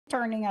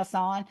turning us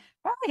on.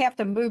 Probably have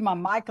to move my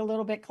mic a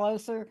little bit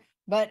closer,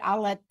 but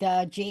I'll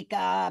let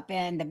Jacob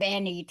and the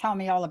Benny tell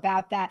me all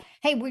about that.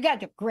 Hey, we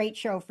got a great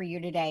show for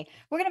you today.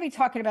 We're going to be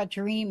talking about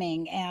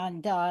dreaming,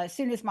 and as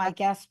soon as my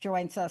guest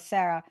joins us,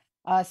 Sarah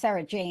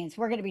James,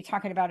 we're going to be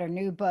talking about her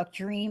new book,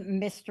 Dream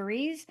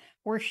Mysteries,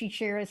 where she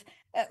shares.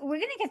 We're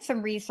going to get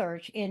some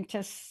research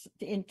into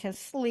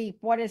sleep.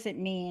 What does it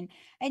mean?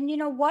 And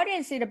what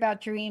is it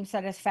about dreams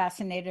that has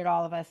fascinated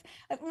all of us?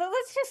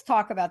 Let's just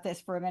talk about this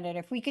for a minute.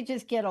 If we could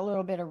just get a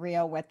little bit of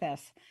real with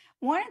this.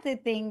 One of the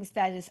things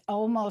that is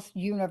almost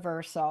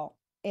universal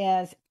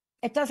is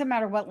it doesn't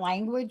matter what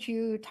language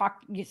you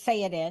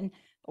say it in,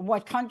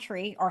 what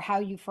country, or how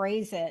you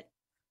phrase it.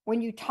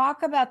 When you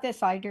talk about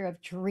this idea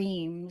of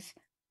dreams,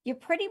 you're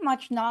pretty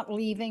much not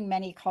leaving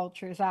many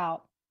cultures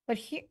out. But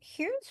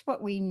here's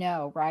what we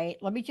know, right?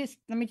 Let me just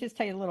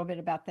tell you a little bit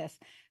about this.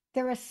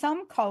 There are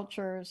some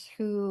cultures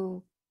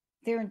who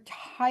their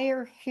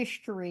entire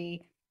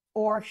history,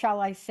 or shall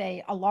I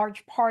say, a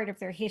large part of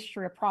their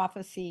history of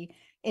prophecy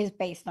is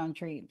based on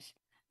dreams.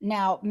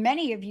 Now,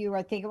 many of you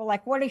are thinking, well,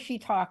 like, what is she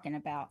talking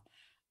about?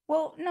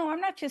 Well, no,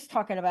 I'm not just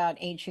talking about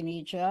ancient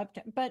Egypt,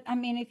 but I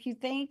mean, if you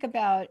think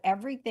about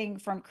everything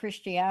from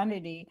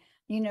Christianity,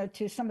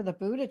 to some of the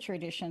Buddha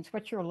traditions,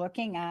 what you're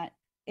looking at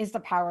is the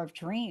power of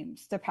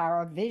dreams, the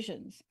power of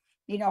visions.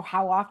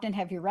 How often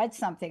have you read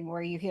something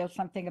where you hear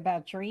something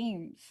about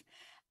dreams?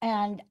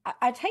 And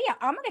I tell you,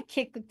 I'm going to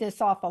kick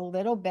this off a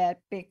little bit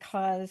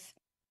because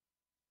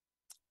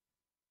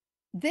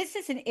this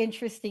is an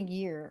interesting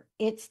year.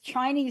 It's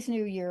Chinese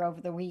New Year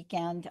over the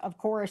weekend. Of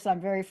course, I'm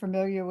very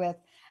familiar with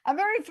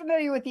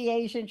the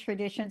Asian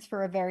traditions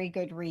for a very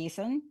good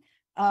reason.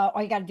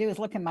 All you got to do is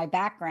look in my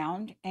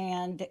background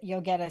and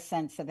you'll get a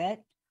sense of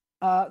it.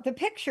 The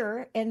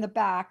picture in the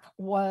back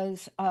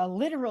was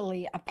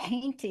literally a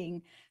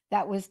painting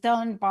that was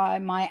done by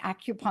my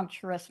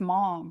acupuncturist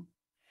mom.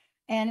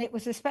 And it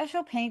was a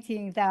special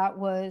painting that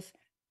was,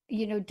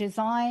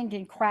 designed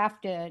and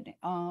crafted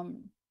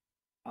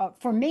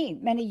for me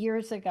many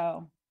years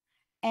ago.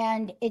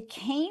 And it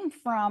came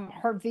from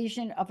her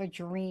vision of a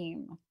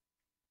dream.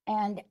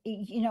 And,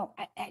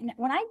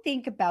 when I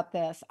think about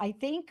this, I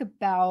think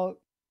about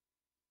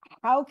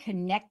how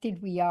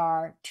connected we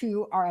are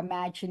to our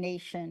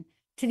imagination,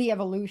 to the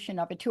evolution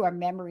of it, to our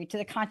memory, to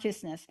the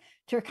consciousness,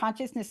 to a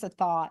consciousness of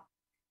thought.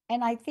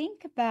 And I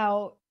think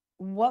about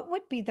what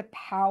would be the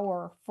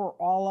power for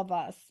all of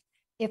us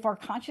if our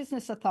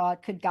consciousness of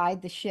thought could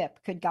guide the ship,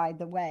 could guide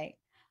the way.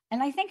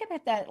 And I think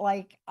about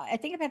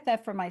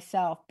that for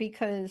myself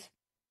because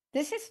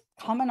this is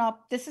coming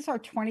up. This is our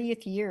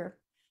 20th year.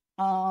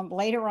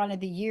 Later on in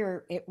the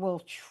year, it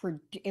will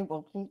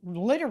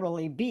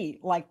literally be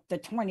like the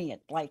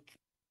 20th, like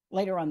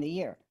later on the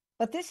year.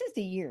 But this is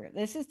the year.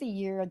 This is the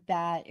year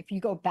that if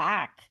you go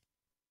back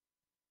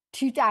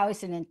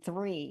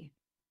 2003,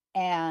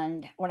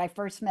 and when I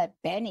first met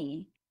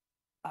Benny,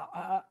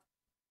 uh,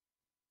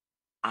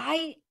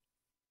 I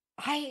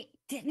I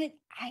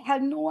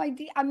had no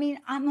idea. I mean,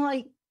 I'm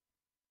like,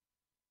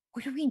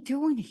 what are we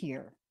doing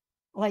here?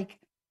 Like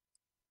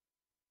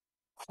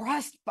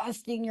crust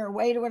busting your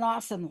way to an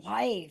awesome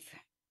life,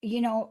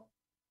 you know.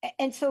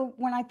 And so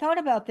when I thought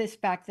about this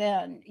back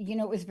then,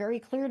 it was very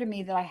clear to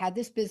me that I had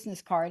this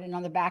business card, and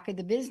on the back of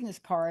the business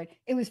card,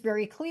 it was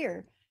very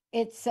clear.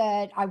 It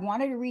said, I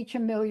wanted to reach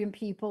 1 million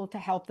people to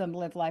help them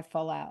live life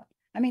full out.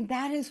 I mean,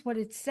 that is what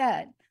it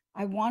said.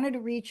 I wanted to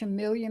reach 1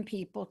 million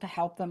people to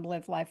help them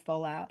live life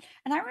full out.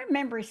 And I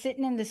remember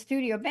sitting in the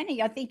studio,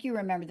 Benny, I think you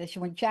remember this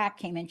when Jack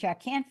came in,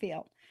 Jack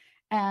Canfield,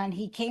 and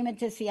he came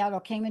into Seattle,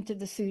 came into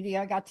the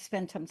studio. I got to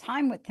spend some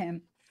time with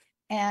him.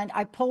 And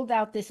I pulled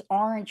out this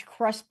orange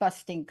crust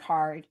busting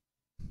card.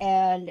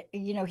 And,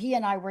 he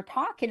and I were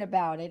talking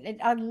about it.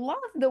 And I love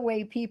the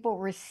way people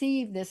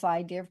receive this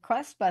idea of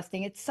crust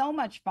busting. It's so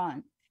much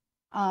fun.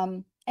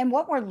 And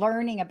what we're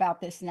learning about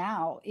this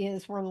now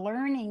is we're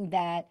learning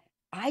that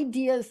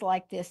ideas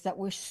like this that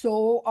were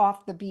so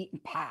off the beaten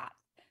path.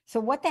 So,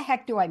 what the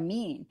heck do I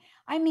mean?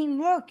 I mean,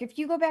 look, if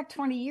you go back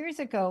 20 years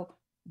ago,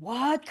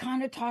 what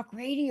kind of talk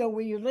radio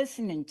were you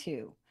listening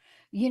to?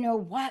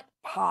 What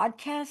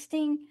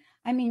podcasting?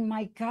 I mean,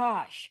 my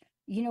gosh,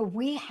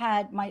 we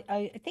had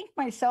I think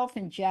myself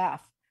and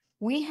Jeff,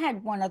 we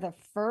had one of the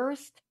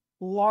first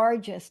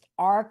largest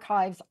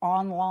archives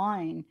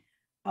online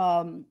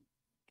um,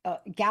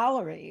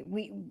 gallery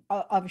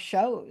of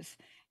shows.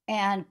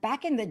 And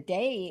back in the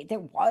day, there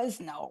was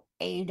no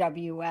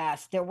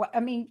AWS. I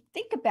mean,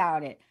 think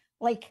about it.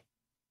 Like,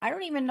 I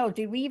don't even know,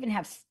 did we even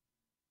have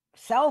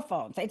cell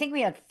phones? I think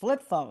we had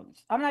flip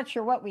phones. I'm not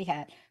sure what we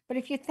had. But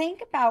if you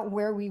think about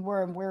where we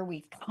were and where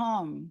we've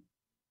come,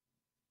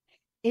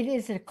 it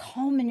is a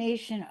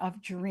culmination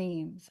of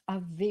dreams,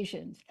 of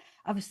visions,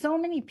 of so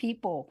many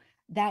people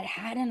that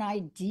had an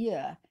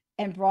idea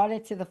and brought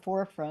it to the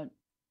forefront.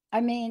 I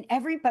mean,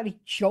 everybody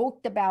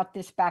joked about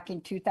this back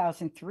in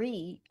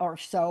 2003 or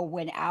so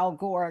when Al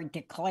Gore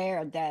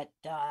declared that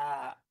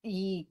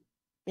he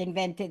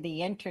invented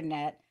the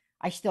internet.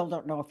 I still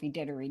don't know if he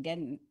did or he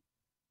didn't.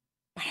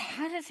 But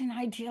how does an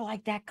idea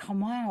like that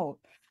come out?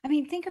 I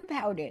mean, think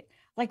about it.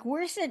 Like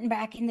we're sitting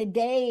back in the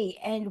day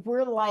and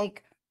we're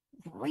like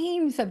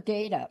reams of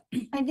data.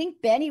 I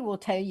think Benny will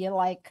tell you,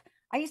 like,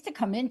 I used to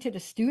come into the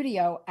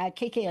studio at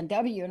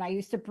KKNW and I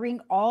used to bring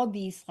all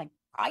these like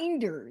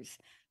binders,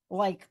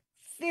 like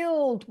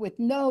filled with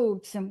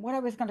notes and what I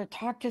was going to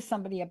talk to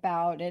somebody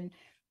about. And,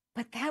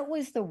 but that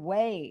was the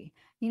way,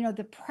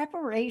 the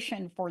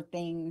preparation for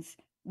things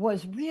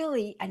was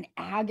really an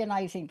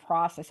agonizing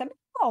process. I mean,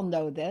 we all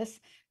know this.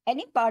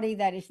 Anybody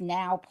that is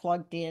now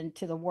plugged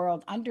into the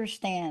world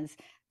understands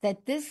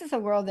that this is a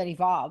world that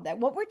evolved, that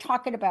what we're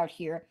talking about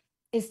here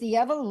is the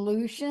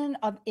evolution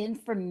of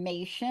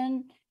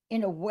information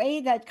in a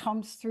way that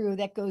comes through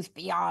that goes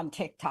beyond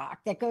TikTok,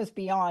 that goes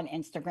beyond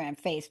Instagram,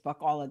 Facebook,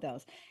 all of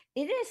those.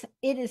 It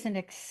is an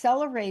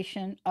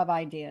acceleration of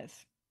ideas.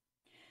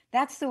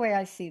 That's the way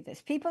I see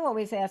this. People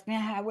always ask me,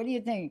 what do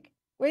you think?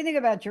 What do you think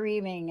about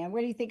dreaming? And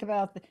what do you think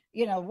about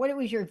what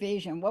was your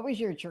vision? What was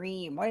your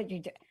dream? What did you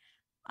do?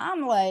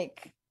 I'm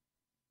like,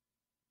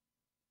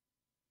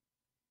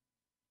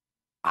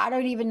 I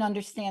don't even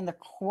understand the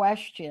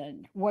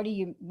question.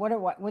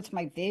 What's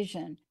my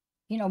vision?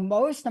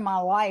 Most of my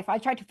life, I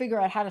tried to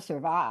figure out how to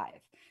survive.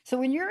 So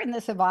when you're in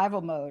the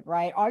survival mode,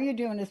 right, all you're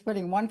doing is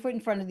putting one foot in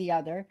front of the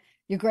other.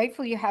 You're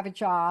grateful you have a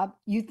job.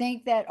 You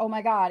think that, oh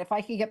my God, if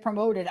I could get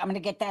promoted, I'm going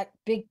to get that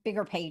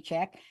bigger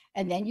paycheck.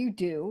 And then you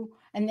do.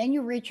 And then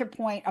you reach a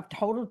point of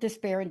total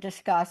despair and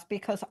disgust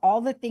because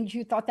all the things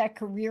you thought that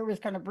career was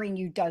going to bring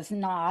you does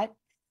not.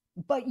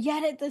 But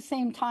yet at the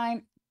same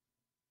time,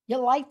 you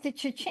like the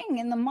cha-ching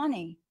and the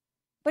money,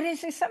 but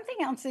is there something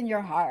else in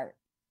your heart?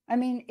 I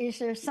mean, is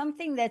there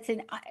something that's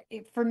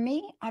for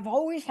me, I've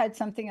always had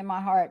something in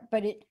my heart,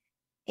 but it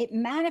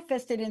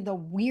manifested in the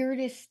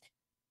weirdest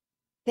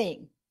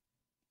thing,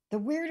 the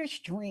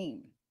weirdest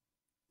dream.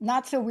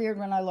 Not so weird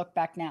when I look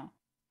back now,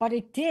 but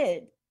it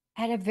did.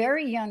 At a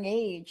very young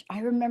age, I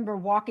remember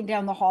walking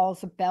down the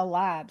halls of Bell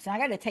Labs, and I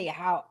got to tell you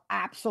how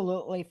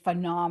absolutely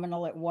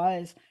phenomenal it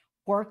was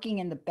working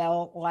in the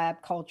Bell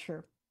Lab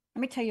culture.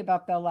 Let me tell you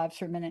about Bell Labs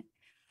for a minute.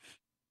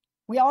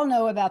 We all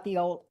know about the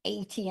old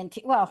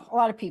AT&T. Well, a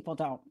lot of people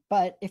don't,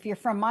 but if you're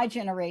from my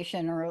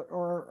generation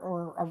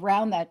or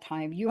around that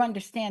time, you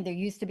understand there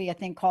used to be a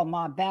thing called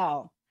Ma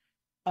Bell.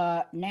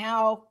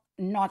 Now,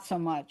 not so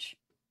much.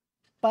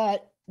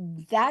 But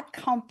that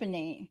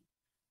company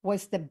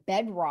was the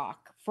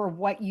bedrock for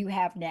what you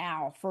have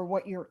now,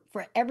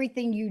 for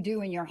everything you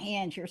do in your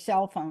hands, your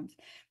cell phones.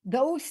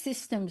 Those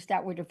systems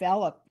that were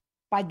developed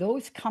by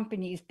those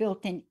companies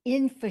built an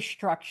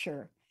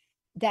infrastructure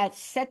that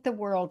set the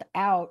world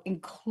out,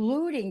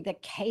 including the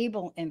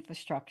cable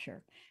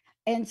infrastructure.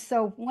 And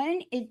so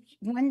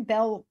when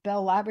Bell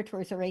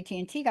Laboratories or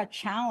AT&T got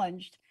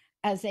challenged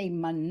as a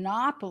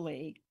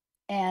monopoly,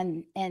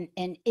 and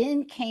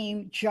in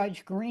came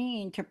Judge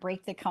Green to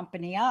break the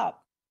company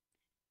up,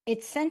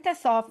 it sent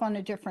us off on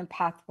a different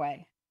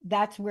pathway.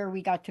 That's where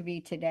we got to be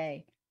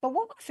today. But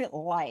what was it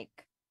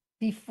like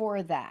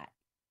before that?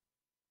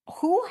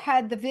 Who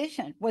had the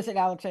vision? Was it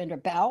Alexander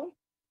Bell?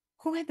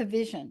 Who had the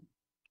vision?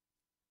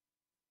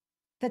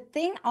 The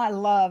thing I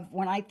love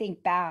when I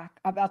think back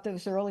about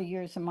those early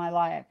years of my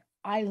life,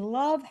 I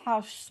love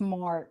how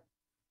smart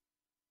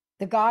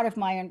the God of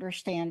my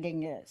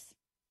understanding is.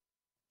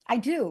 I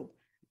do,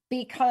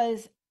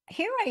 because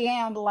here I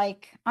am,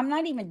 like, I'm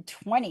not even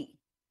 20.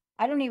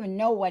 I don't even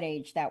know what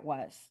age that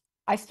was.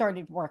 I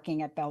started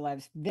working at Bell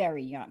Labs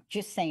very young,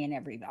 just saying,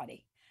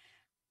 everybody.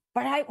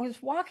 But I was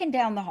walking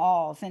down the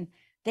halls and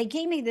they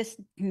gave me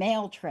this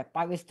mail trip.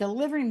 I was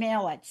delivering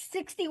mail at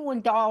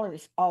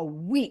 $61 a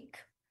week.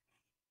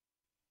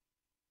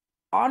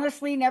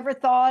 Honestly, never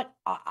thought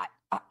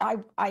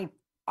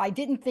I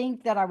didn't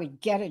think that I would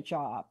get a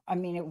job. I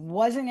mean, it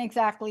wasn't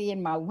exactly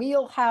in my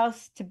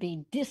wheelhouse to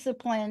be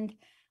disciplined.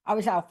 I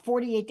was out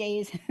 48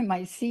 days in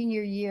my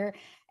senior year.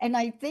 And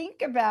I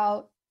think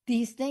about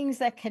these things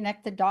that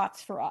connect the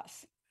dots for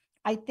us.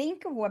 I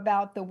think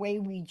about the way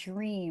we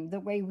dream, the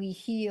way we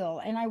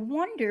heal. And I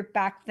wonder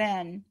back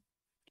then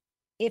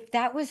if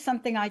that was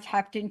something I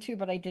tapped into,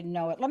 but I didn't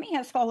know it. Let me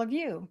ask all of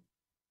you.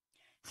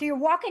 So you're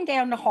walking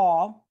down the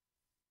hall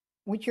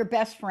with your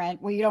best friend.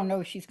 Well, you don't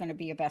know she's going to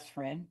be a best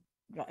friend.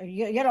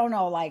 You don't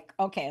know, like,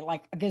 okay,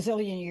 like a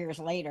gazillion years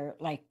later,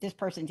 like this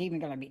person's even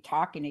going to be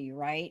talking to you,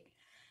 right?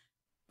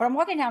 But I'm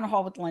walking down the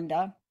hall with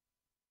Linda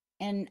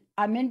and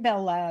I'm in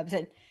Bell Labs,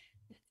 and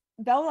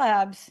Bell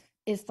Labs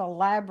is the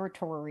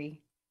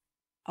laboratory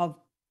of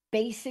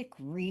basic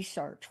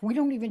research. We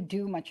don't even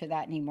do much of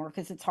that anymore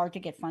because it's hard to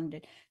get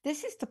funded.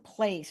 This is the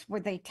place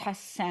where they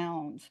test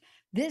sounds.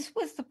 This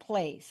was the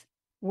place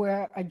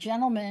where a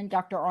gentleman,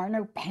 Dr.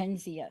 Arno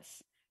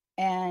Penzias,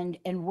 and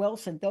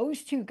Wilson,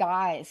 those two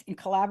guys in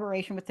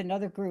collaboration with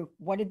another group,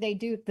 what did they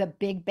do? The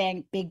Big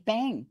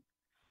Bang.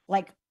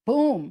 Like,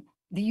 boom,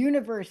 the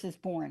universe is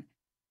born.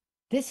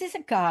 This is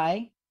a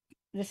guy,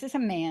 this is a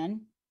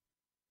man.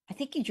 I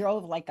think he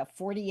drove like a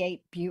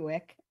 48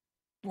 Buick,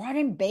 brought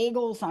in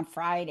bagels on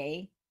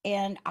Friday,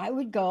 and I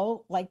would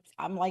go, like,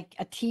 I'm like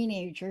a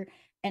teenager,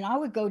 and I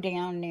would go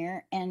down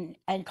there and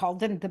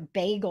called him the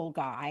bagel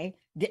guy.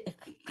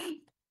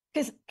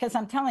 because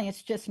I'm telling you,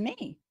 it's just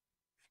me.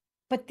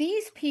 But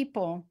these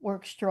people were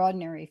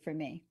extraordinary for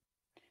me.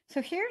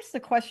 So here's the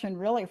question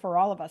really for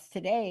all of us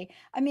today.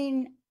 I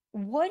mean,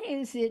 what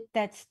is it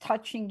that's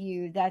touching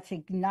you, that's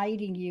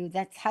igniting you,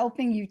 that's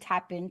helping you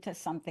tap into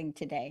something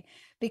today?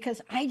 Because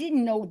I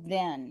didn't know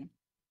then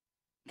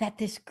that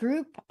this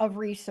group of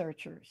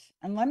researchers,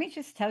 and let me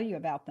just tell you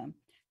about them,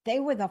 they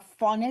were the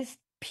funnest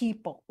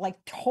people, like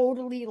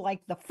totally like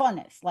the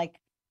funnest, like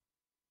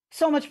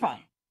so much fun,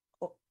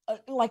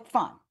 like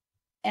fun.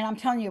 And I'm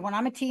telling you, when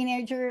I'm a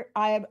teenager,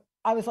 I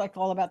was like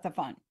all about the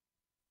fun.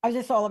 I was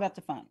just all about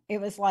the fun. It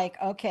was like,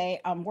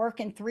 okay, I'm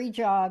working 3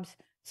 jobs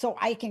so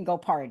I can go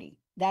party.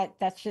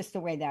 That's just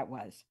the way that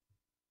was.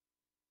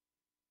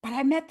 But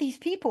I met these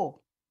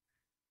people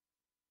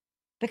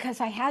because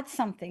I had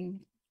something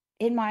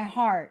in my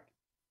heart.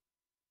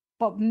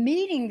 But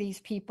meeting these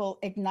people,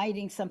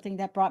 igniting something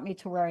that brought me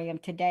to where I am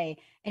today.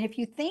 And if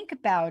you think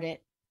about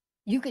it,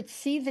 you could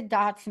see the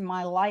dots in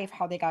my life,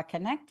 how they got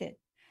connected.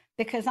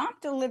 Because I'm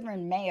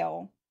delivering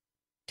mail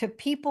to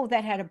people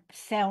that had a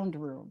sound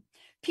room,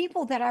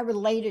 people that I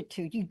related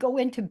to. You go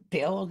into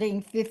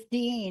building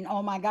 15.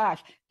 Oh my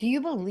gosh. Do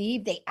you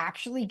believe they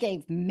actually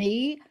gave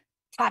me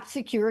top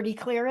security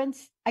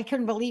clearance? I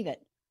couldn't believe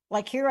it.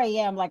 Like here I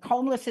am, like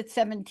homeless at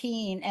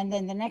 17. And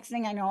then the next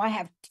thing I know, I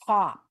have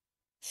top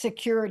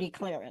security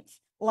clearance.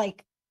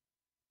 Like,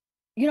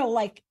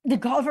 like the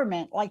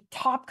government, like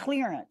top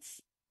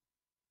clearance.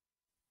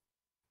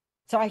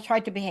 So I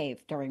tried to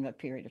behave during that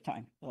period of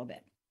time a little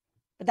bit.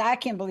 But I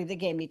can't believe they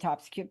gave me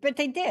top security, but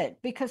they did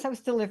because I was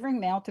delivering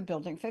mail to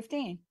Building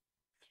 15.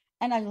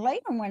 And I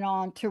later went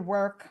on to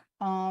work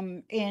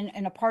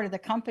in a part of the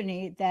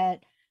company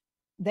that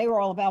they were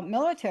all about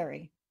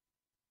military.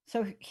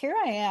 So here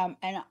I am,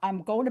 and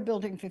I'm going to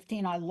Building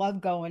 15. I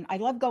love going. I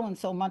love going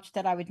so much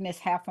that I would miss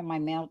half of my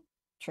mail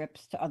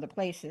trips to other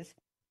places.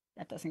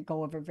 That doesn't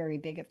go over very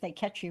big if they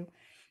catch you.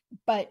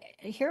 But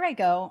here I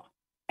go,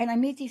 and I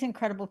meet these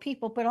incredible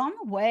people. But on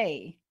the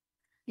way,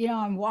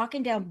 I'm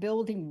walking down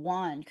building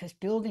 1 because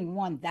building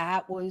 1,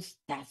 that was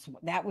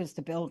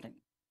the building.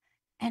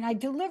 And I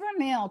deliver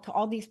mail to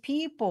all these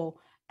people,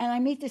 and I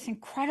meet this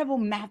incredible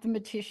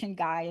mathematician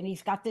guy, and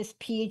he's got this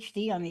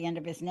PhD on the end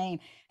of his name,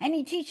 and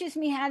he teaches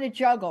me how to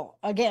juggle.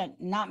 Again,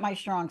 not my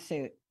strong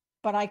suit,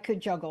 but I could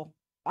juggle.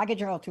 I could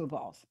juggle 2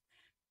 balls.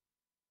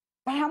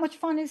 But how much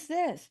fun is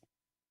this?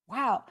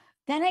 Wow.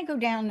 Then I go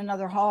down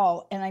another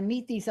hall and I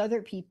meet these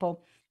other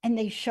people and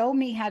they show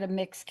me how to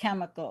mix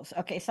chemicals.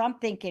 Okay, so I'm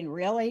thinking,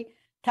 really?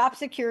 Top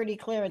security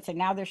clearance, and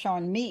now they're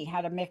showing me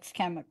how to mix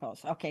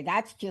chemicals. Okay,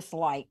 that's just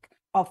like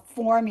a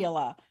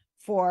formula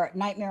for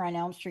Nightmare on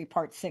Elm Street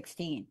Part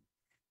 16.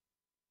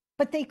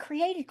 But they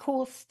created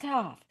cool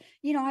stuff.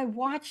 I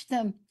watched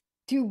them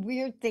do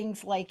weird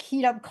things like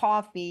heat up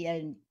coffee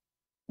and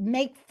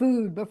make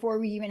food before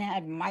we even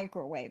had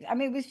microwaves. I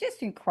mean, it was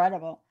just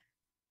incredible.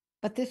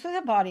 But this was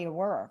a body of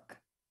work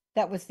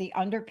that was the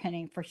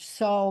underpinning for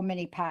so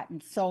many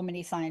patents, so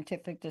many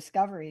scientific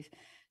discoveries.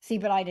 See,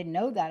 but I didn't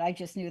know that. I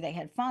just knew they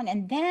had fun.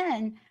 And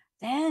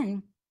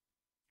then,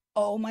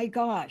 oh my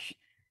gosh.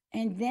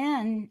 And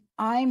then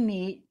I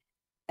meet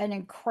an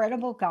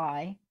incredible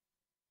guy.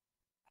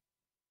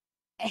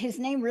 His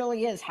name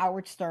really is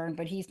Howard Stern,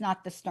 but he's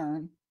not the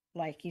Stern.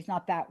 Like, he's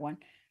not that one.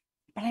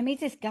 But I meet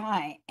this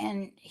guy,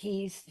 and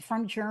he's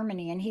from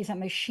Germany, and he's a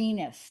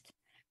machinist.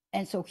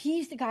 And so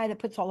he's the guy that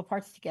puts all the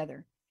parts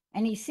together.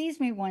 And he sees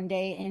me one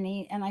day,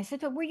 and I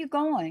said, "Where are you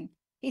going?"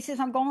 He says,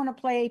 "I'm going to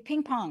play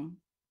ping pong."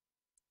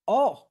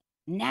 Oh,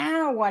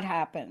 now what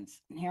happens?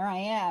 And here I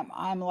am.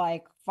 I'm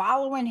like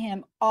following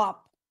him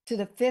up to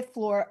the 5th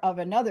floor of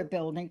another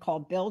building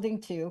called Building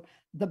 2,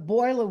 the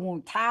boiler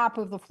room, top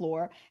of the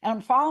floor. And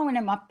I'm following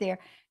him up there.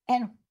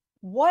 And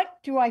what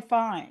do I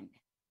find?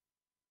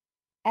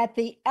 At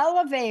the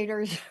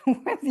elevators,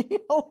 when the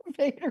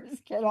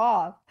elevators get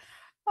off,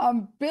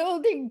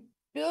 building,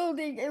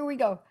 here we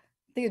go.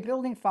 I think it's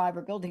building 5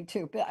 or building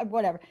 2, but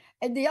whatever.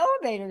 And the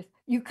elevators,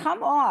 you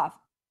come off,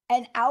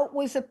 and out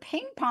was a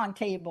ping pong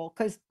table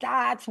because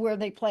that's where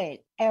they played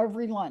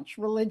every lunch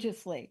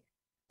religiously.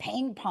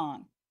 Ping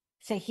pong.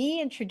 So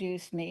he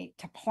introduced me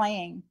to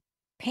playing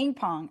ping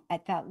pong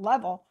at that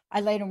level.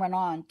 I later went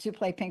on to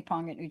play ping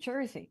pong at New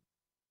Jersey.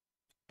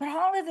 But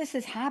all of this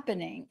is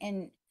happening,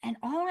 and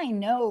all I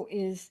know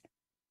is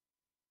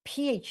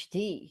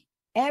PhD.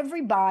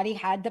 Everybody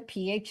had the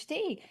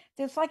PhD.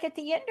 It's like at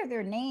the end of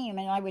their name,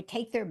 and I would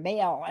take their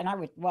mail, and I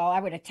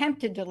would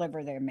attempt to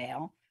deliver their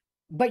mail.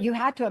 But you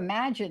had to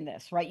imagine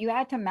this, right? You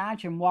had to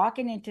imagine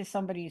walking into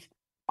somebody's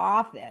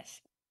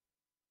office,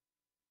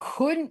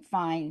 couldn't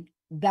find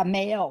the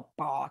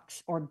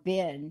mailbox or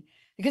bin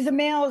because the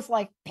mail is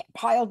like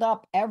piled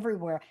up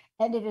everywhere.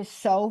 And it is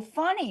so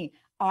funny.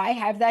 I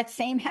have that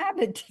same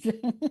habit.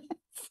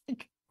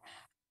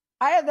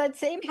 I have that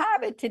same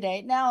habit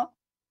today. Now,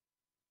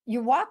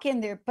 you walk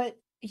in there, but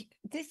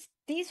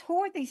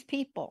who are these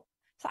people?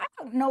 So I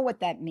don't know what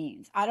that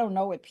means. I don't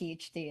know what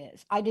PhD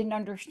is. I didn't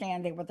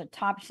understand they were the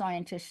top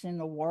scientists in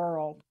the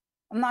world.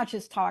 I'm not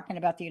just talking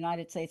about the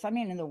United States. I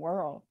mean, in the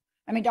world.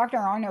 I mean, Dr.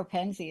 Arno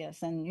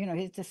Penzias and,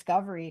 his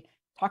discovery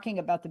talking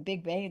about the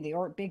Big Bang, the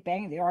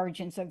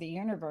origins of the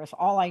universe.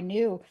 All I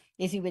knew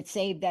is he would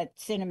save that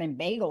cinnamon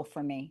bagel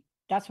for me.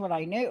 That's what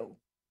I knew,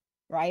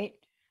 right?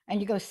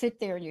 And you go sit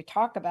there and you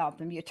talk about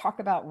them. You talk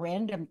about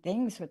random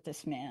things with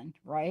this man,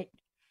 right?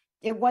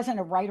 It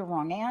wasn't a right or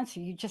wrong answer.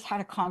 You just had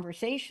a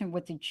conversation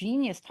with a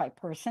genius type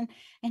person,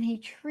 and he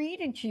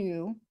treated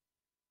you.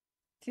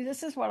 See,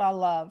 this is what I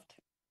loved.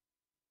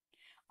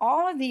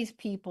 All of these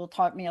people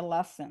taught me a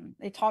lesson.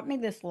 They taught me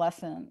this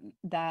lesson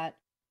that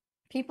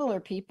people are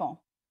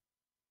people.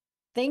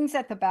 Things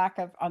at the back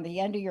of, on the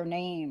end of your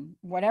name,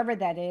 whatever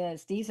that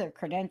is, these are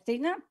credentials. They're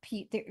not,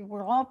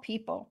 we're all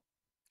people.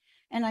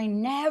 And I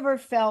never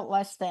felt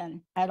less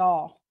than at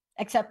all,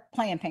 except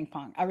playing ping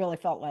pong. I really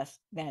felt less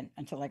than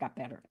until I got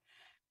better.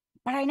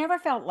 But I never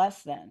felt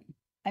less than.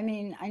 I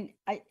mean,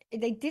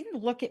 they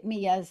didn't look at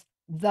me as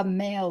the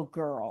male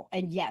girl.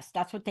 And yes,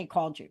 that's what they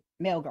called you,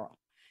 male girl.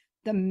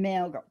 The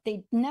male girl.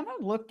 They never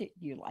looked at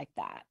you like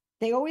that.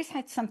 They always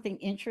had something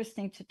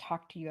interesting to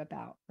talk to you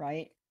about,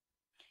 right?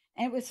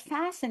 And it was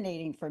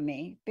fascinating for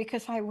me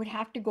because I would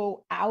have to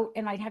go out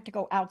and I'd have to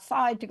go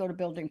outside to go to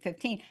building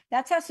 15.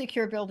 That's how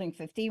secure building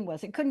 15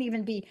 was. It couldn't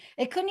even be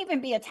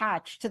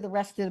attached to the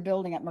rest of the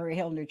building at Murray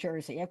Hill, New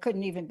Jersey. It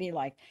couldn't even be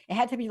like, it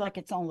had to be like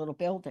its own little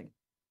building.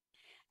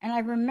 And I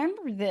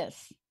remember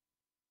this.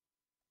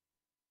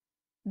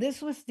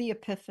 This was the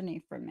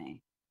epiphany for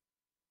me.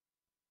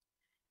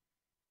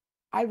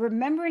 I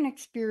remember an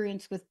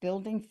experience with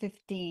building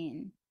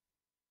 15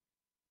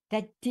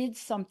 that did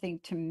something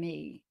to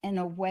me in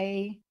a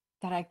way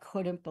that I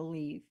couldn't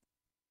believe.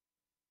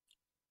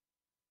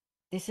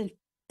 There's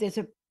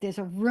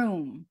a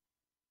room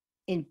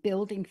in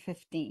building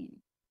 15,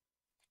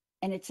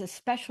 and it's a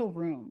special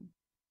room.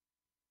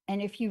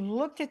 And if you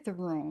looked at the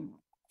room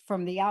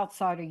from the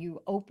outside or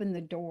you open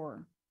the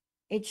door,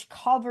 it's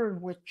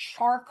covered with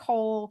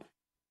charcoal.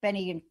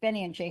 Benny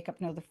and Jacob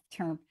know the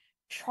term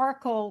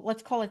charcoal.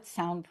 Let's call it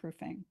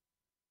soundproofing.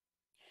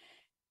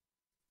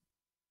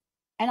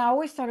 And I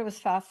always thought it was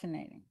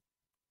fascinating.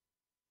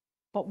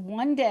 But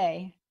one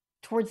day,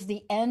 towards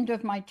the end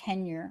of my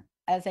tenure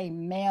as a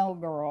mail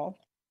girl,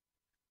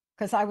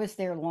 because I was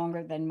there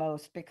longer than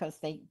most because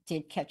they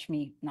did catch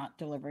me not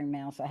delivering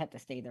mail, so I had to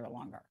stay there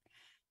longer.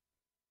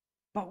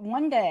 But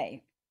one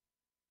day,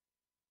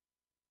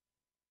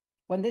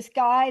 when this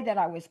guy that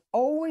I was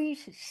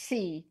always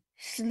see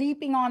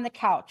sleeping on the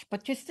couch,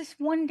 but just this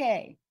one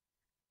day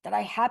that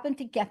I happened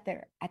to get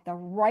there at the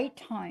right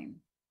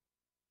time,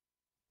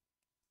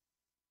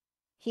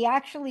 he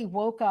actually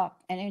woke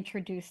up and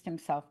introduced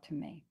himself to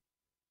me.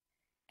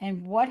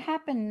 And what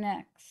happened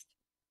next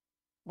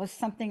was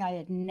something I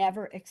had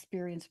never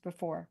experienced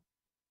before.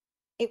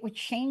 It would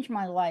change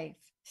my life.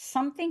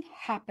 Something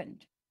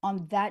happened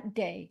on that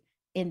day,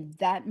 in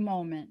that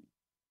moment,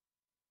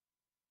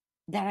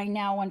 that I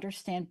now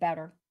understand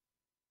better.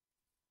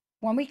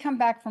 When we come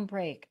back from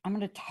break, I'm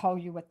going to tell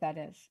you what that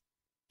is.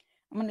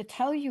 I'm going to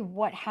tell you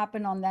what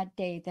happened on that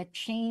day that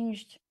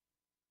changed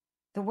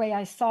the way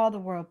I saw the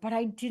world, but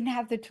I didn't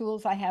have the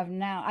tools I have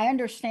now. I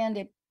understand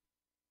it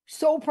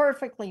so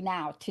perfectly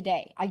now,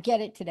 today. I get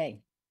it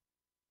today.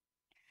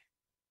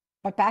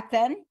 But back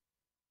then,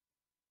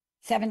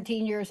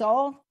 17 years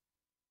old,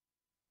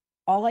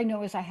 all I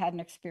know is I had an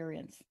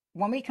experience.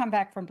 When we come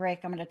back from break,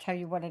 I'm going to tell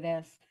you what it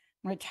is.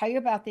 I'm going to tell you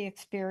about the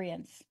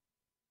experience.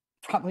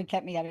 Probably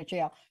kept me out of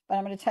jail, but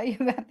I'm going to tell you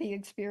about the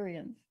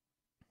experience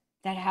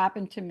that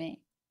happened to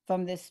me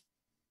from this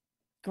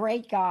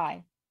great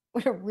guy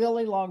with a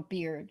really long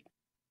beard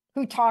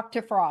who talked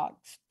to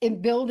frogs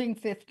in building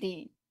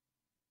 15.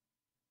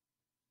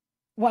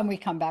 When we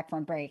come back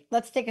from break,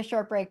 let's take a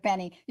short break.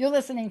 Benny, you're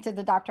listening to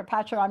the Dr.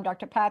 Pat Show. I'm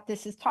Dr. Pat.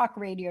 This is Talk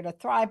Radio to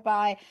Thrive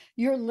By.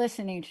 You're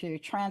listening to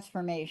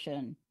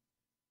Transformation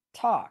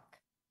Talk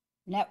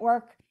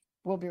Network.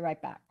 We'll be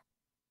right back.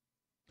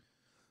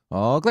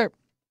 All clear.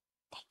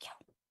 Thank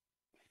you.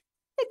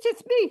 It's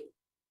just me.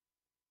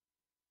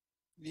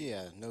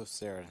 Yeah, no,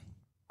 Sarah.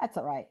 That's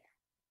all right.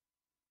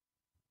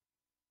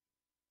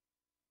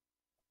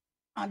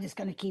 I'm just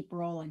going to keep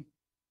rolling.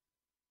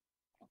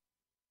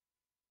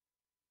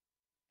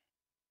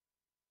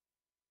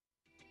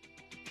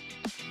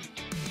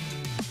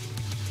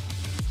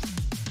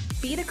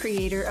 Be the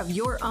creator of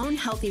your own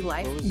healthy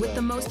life with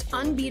the most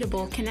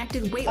unbeatable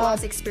connected weight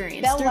loss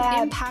experience through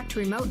Impact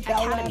Remote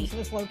Academy.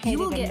 You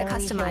will get a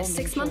customized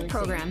 6-month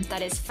program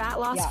that is fat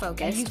loss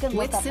focused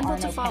with simple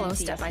to follow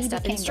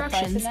step-by-step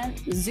instructions,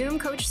 Zoom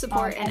coach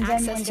support, and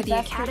access to the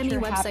Academy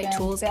website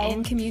tools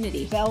and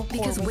community.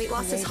 Because weight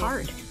loss is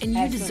hard and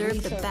you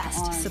deserve the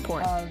best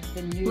support.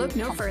 Look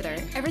no further.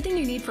 Everything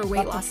you need for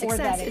weight loss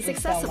success is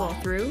accessible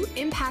through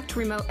Impact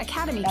Remote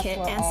Academy Kit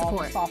and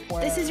support.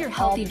 This is your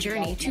healthy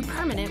journey to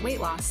permanent weight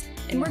weight loss.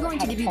 And we're going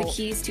to give you the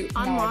keys to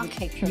unlock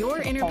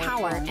your inner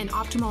power and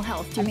optimal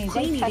health through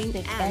clean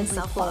eating and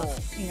self-love.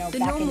 The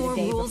No More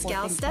Rules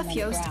gal Steph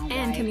Yost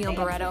and Camille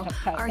Barreto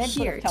are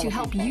here to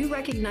help you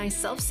recognize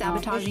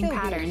self-sabotaging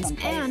patterns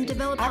and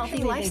develop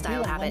healthy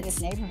lifestyle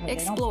habits.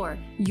 Explore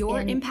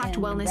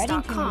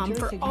yourimpactwellness.com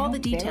for all the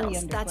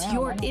details. That's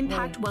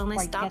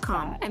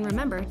yourimpactwellness.com. And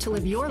remember to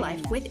live your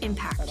life with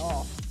impact.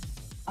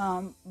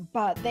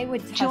 But they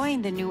would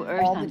join the New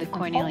Earth on the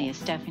Cornelia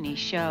Stephanie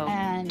Show.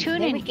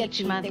 Tune in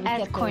each month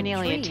as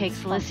Cornelia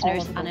takes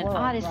listeners on an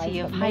odyssey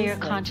of higher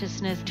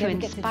consciousness to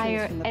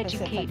inspire,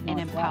 educate, and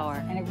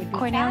empower.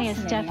 Cornelia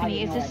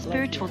Stephanie is a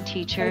spiritual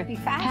teacher,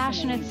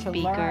 passionate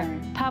speaker,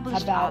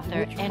 published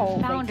author,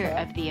 and founder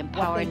of the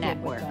Empower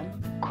Network.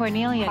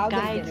 Cornelia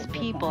guides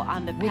people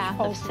on the path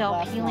of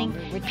self-healing,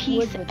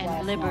 peace,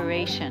 and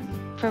liberation.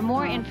 For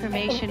more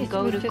information,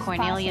 go to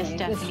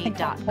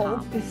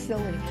corneliastephanie.com.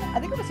 I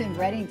think it was in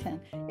Reddington.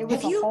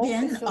 Have you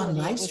been on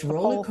life's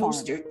roller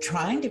coaster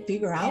trying to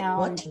figure out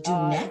what to do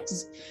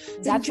next?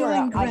 Then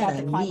join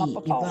Greta, Lee,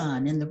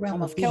 Yvonne in the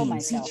Realm of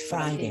Beings each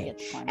Friday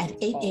at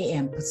 8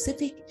 a.m.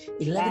 Pacific,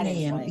 11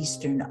 a.m.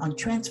 Eastern on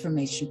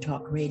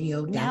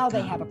TransformationTalkRadio.com. Now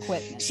they have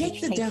equipment. Shake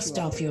the dust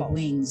off your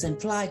wings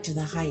and fly to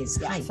the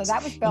highest heights. So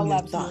that was Bell in your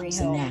Labs thoughts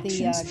and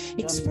actions.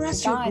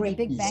 Express your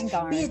greatness.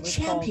 Be a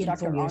champion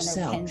for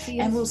yourself.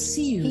 And we'll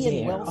see you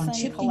there on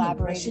Shifting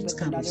Impressions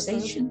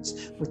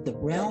Conversations with the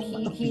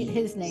Realm of Beings.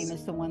 His name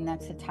is the one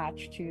that's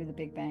attached to the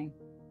Big Bang.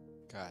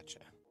 Gotcha.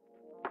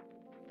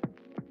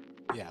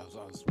 Yeah, I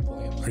was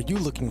pulling up. Are you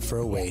looking for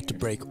a way to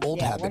break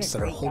old habits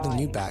that are holding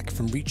you back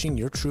from reaching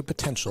your true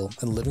potential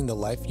and living the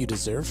life you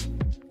deserve?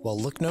 Well,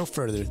 look no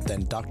further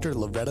than Dr.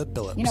 Loretta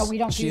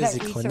Billups. She is a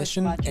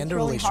clinician and a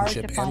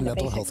relationship and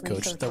mental health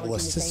coach that will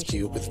assist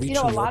you with reaching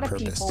your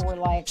purpose.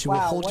 She will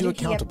hold you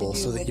accountable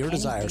so that your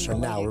desires are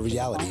now a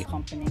reality.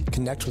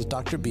 Connect with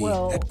Dr. B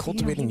at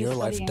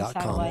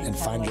cultivatingyourlife.com and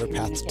find your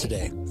path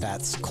today.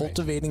 That's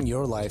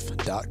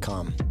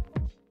cultivatingyourlife.com.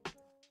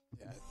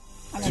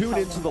 Tune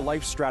into the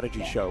Life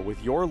Strategy Show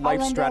with your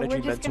life strategy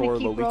mentor,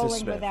 Lolita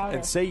Smith,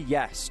 and say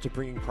yes to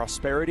bringing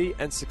prosperity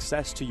and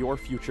success to your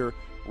future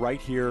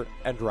right here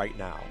and right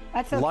now.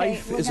 Okay.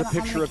 Life is a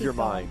picture of your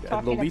mind,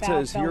 and Lolita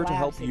is here to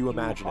help you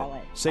imagine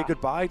it. Say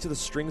goodbye to the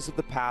strings of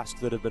the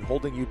past that have been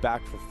holding you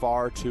back for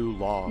far too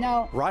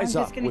long. Rise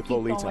up with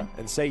Lolita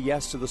and say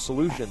yes to the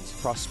solutions,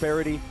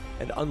 prosperity,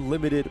 and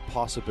unlimited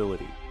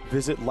possibility.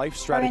 Visit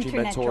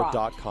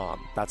lifestrategymentor.com.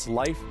 That's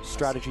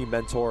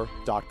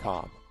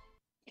lifestrategymentor.com.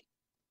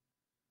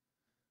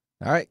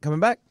 All right, coming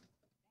back.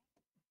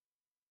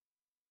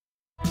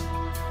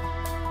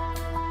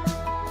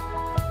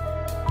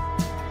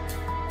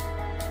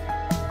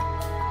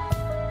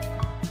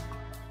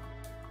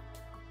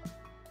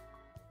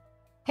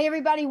 Hey,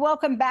 everybody,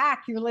 welcome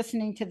back. You're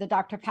listening to the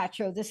Dr. Pat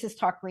Show. This is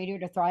Talk Radio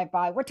to Thrive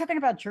By. We're talking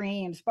about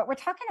dreams, but we're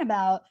talking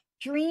about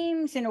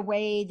dreams in a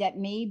way that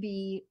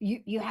maybe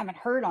you haven't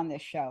heard on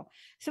this show.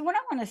 So what I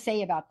want to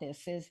say about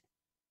this is,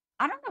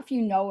 I don't know if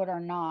you know it or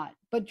not,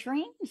 but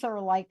dreams are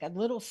like a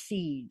little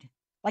seed.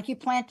 Like you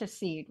plant a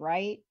seed,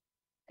 right?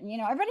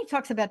 Everybody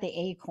talks about the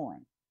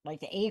acorn. Like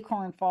the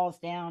acorn falls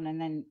down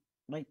and then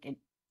like it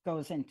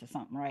goes into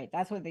something, right?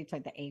 That's what they say,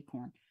 the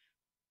acorn.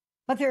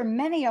 But there are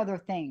many other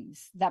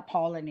things that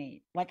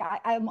pollinate. Like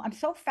I'm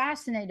so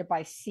fascinated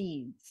by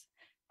seeds.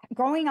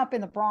 Growing up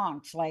in the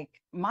Bronx, like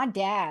my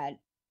dad,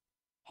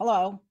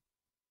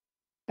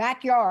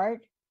 backyard,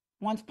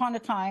 once upon a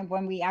time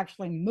when we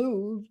actually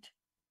moved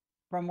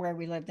from where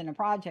we lived in the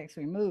projects,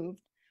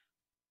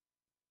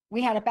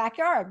 we had a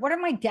backyard. What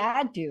did my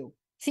dad do?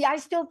 See, I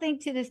still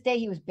think to this day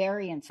he was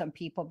burying some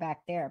people back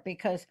there,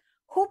 because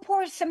who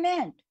pours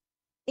cement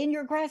in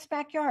your grass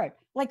backyard?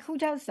 Like, who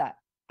does that?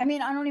 I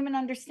mean, I don't even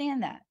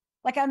understand that.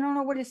 Like, I don't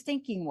know what his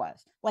thinking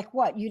was. Like,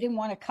 what? You didn't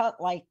want to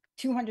cut like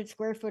 200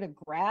 square foot of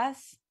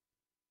grass?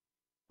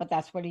 But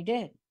that's what he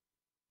did.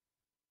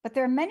 But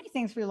there are many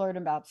things we learn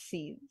about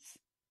seeds.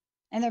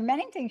 And there are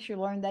many things you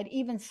learn that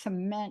even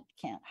cement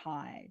can't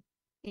hide.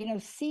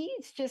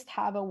 Seeds just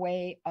have a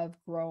way of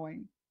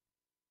growing.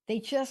 They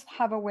just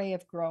have a way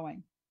of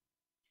growing.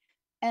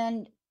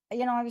 And,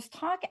 I was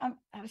talking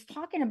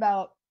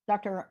about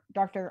Dr.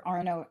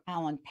 Arno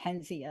Allen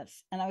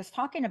Penzias, and I was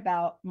talking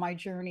about my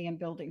journey in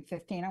Building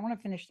 15. I want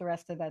to finish the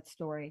rest of that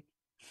story,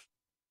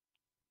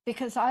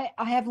 because I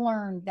have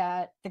learned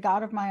that the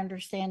God of my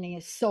understanding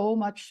is so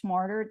much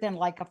smarter than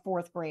like a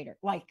fourth grader.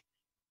 Like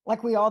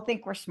we all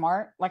think we're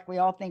smart. Like we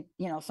all think,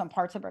 some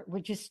parts of it,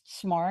 we're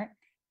just smart.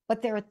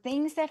 But there are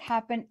things that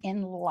happen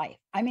in life.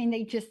 I mean,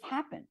 they just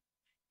happen.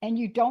 And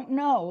you don't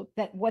know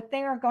that what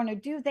they are going to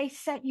do, they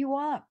set you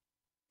up.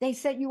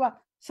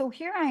 So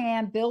here I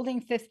am, Building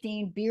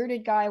 15,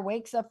 bearded guy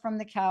wakes up from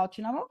the couch,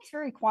 and I'm always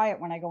very quiet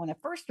when I go in there.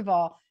 First of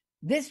all,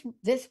 this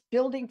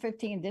Building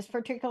 15, this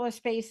particular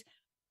space,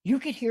 you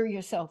could hear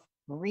yourself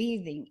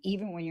breathing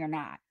even when you're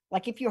not.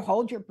 Like if you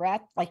hold your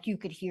breath, like you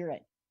could hear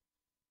it.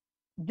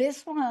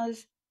 This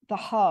was the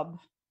hub,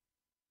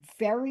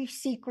 very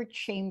secret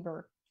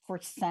chamber for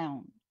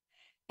sound.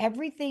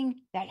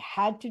 Everything that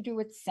had to do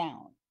with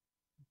sound,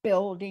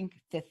 building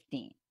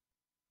 15.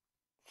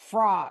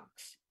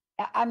 Frogs.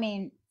 I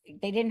mean,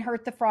 they didn't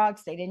hurt the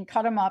frogs. They didn't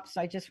cut them up. So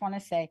I just want to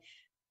say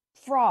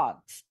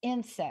frogs,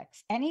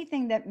 insects,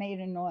 anything that made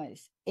a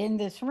noise in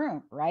this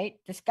room, right?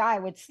 This guy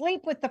would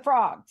sleep with the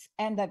frogs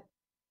and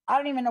I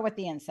don't even know what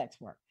the insects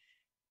were.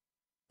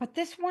 But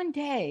this one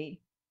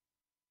day,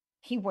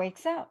 he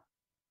wakes up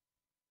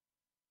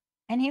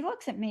and he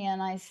looks at me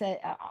and I said,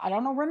 I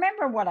don't know,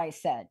 remember what I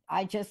said.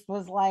 I just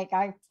was like,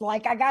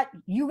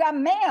 you got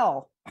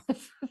mail.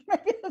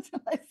 Maybe that's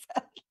what I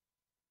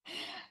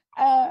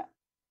said.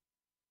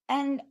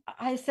 And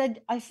I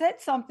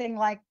said something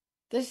like,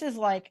 this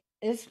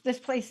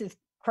place is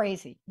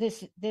crazy.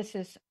 This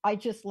is, I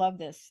just love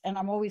this. And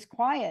I'm always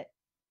quiet.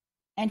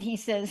 And he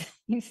said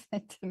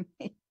to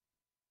me,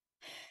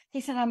 he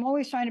said, I'm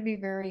always trying to be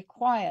very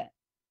quiet.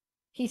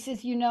 He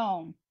says,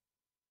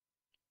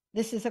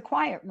 this is a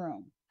quiet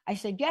room. I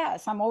said,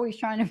 yes, I'm always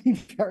trying to be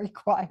very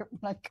quiet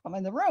when I come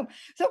in the room.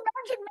 So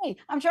imagine me,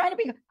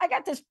 I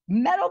got this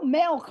metal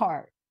mail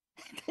cart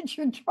that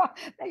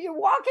you're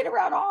walking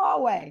around the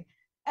hallway.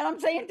 And I'm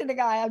saying to the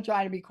guy, I'm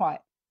trying to be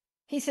quiet.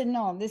 He said,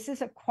 no, this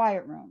is a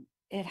quiet room.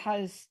 It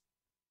has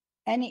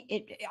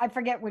I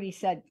forget what he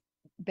said,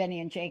 Benny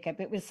and Jacob.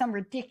 It was some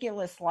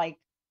ridiculous, like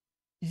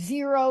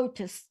 0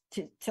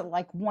 to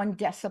like 1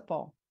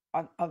 decibel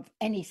of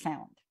any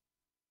sound.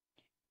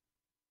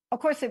 Of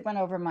course, it went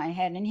over my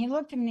head. And he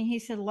looked at me, he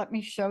said, let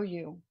me show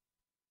you.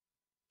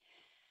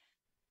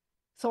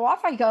 So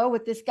off I go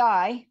with this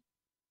guy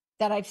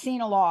that I've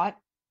seen a lot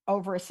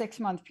over a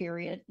 6-month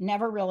period,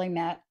 never really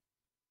met.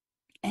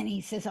 And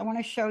he says, I want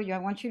to show you, I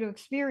want you to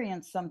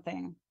experience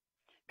something,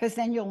 because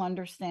then you'll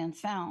understand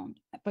sound,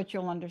 but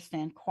you'll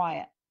understand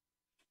quiet.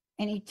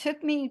 And he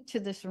took me to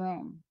this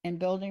room in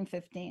building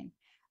 15.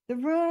 The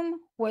room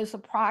was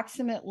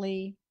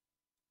approximately,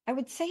 I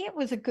would say it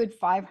was a good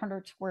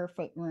 500 square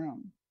foot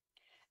room.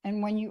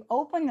 And when you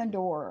open the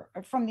door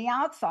from the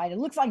outside, it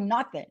looks like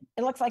nothing.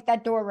 It looks like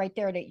that door right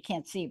there that you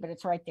can't see, but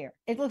it's right there.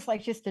 It looks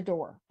like just a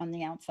door on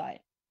the outside.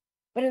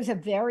 But it was a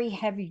very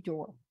heavy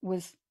door.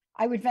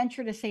 I would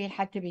venture to say it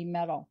had to be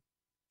metal.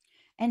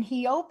 And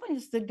he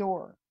opens the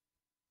door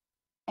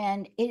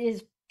and it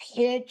is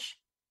pitch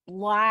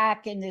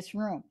black in this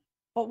room.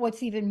 But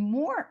what's even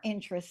more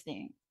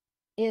interesting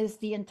is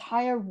the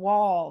entire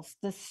walls,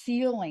 the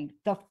ceiling,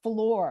 the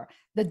floor,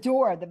 the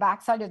door, the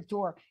backside of the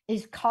door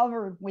is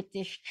covered with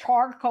this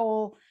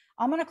charcoal.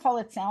 I'm going to call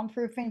it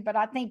soundproofing, but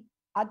I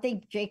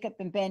think Jacob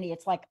and Benny,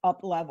 it's like up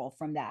level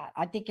from that.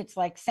 I think it's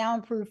like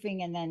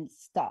soundproofing and then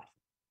stuff.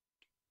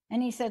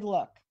 And he said,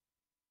 look,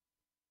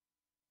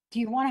 do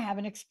you want to have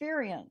an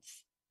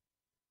experience?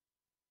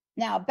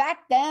 Now,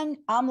 back then,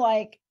 I'm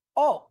like,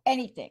 oh,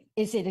 anything.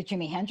 Is it a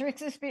Jimi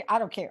Hendrix experience? I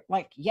don't care.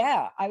 Like,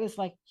 yeah. I was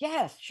like,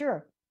 yes,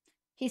 sure.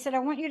 He said, I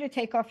want you to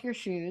take off your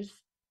shoes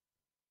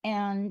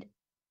and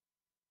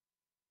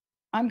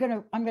I'm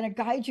going to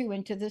guide you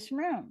into this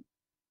room.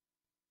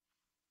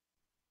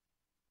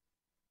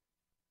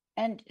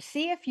 And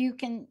see if you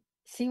can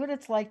see what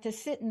it's like to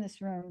sit in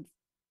this room.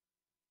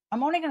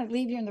 I'm only going to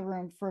leave you in the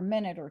room for a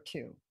minute or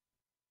two.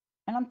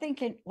 And I'm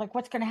thinking, like,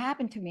 what's going to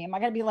happen to me? Am I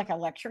going to be like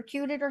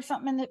electrocuted or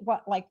something?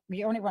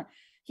 You only want?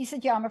 He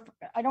said, yeah,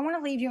 I don't want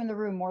to leave you in the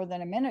room more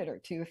than a minute or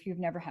two if you've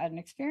never had an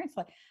experience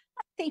like.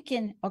 I'm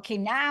thinking, okay,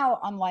 now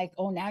I'm like,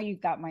 oh, now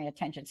you've got my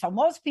attention. So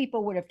most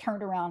people would have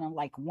turned around and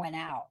like went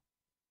out.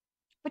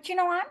 But you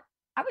know what?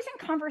 I was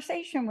in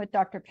conversation with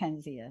Dr.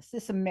 Penzias,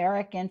 this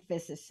American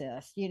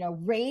physicist,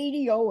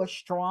 radio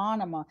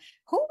astronomer.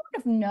 Who would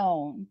have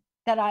known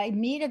that I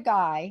meet a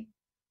guy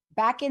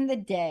back in the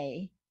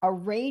day, a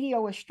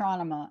radio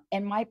astronomer,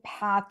 and my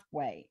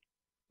pathway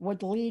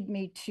would lead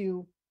me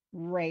to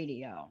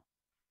radio.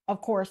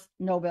 Of course,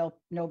 Nobel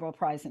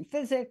Prize in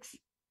Physics,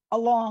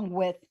 along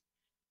with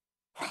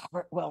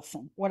Robert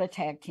Wilson. What a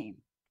tag team.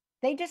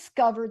 They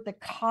discovered the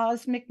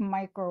cosmic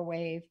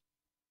microwave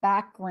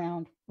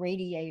background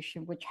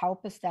radiation, which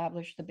helped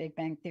establish the Big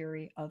Bang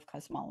theory of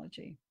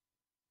cosmology.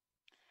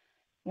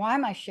 Why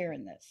am I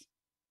sharing this?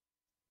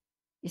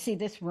 You see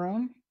this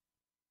room?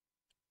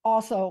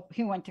 Also,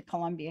 he went to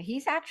Columbia.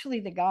 He's actually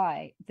the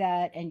guy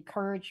that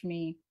encouraged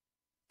me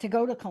to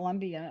go to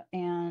Columbia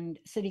and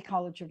City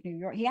College of New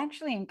York. He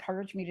actually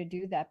encouraged me to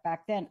do that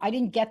back then. I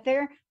didn't get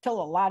there till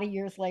a lot of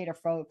years later,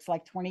 folks,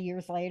 like 20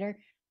 years later,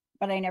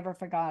 but I never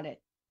forgot it.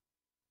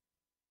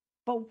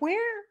 But where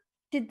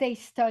did they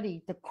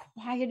study the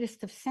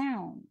quietest of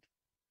sound?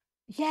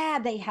 Yeah,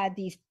 they had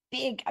these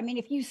big, I mean,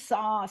 if you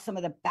saw some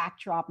of the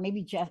backdrop,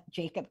 maybe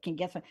Jacob can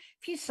get some,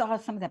 if you saw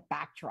some of the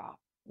backdrop,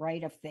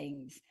 right, of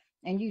things,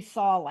 and you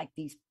saw like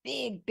these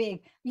big,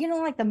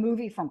 like the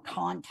movie from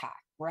Contact,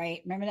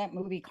 right? Remember that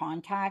movie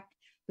Contact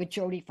with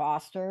Jodie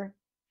Foster?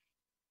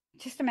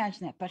 Just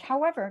imagine that. But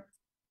however,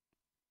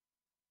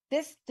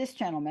 this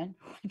gentleman,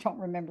 I don't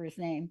remember his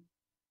name,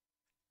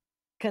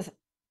 because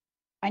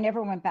I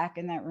never went back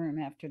in that room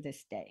after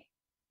this day.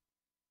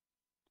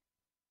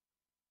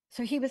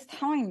 So he was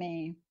telling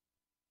me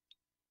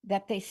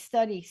that they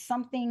study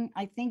something,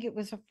 I think it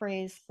was a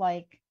phrase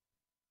like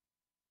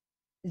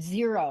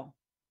 0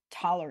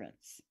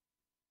 tolerance.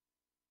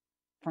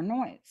 for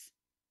noise.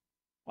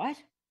 What?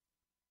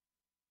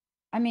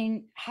 I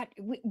mean,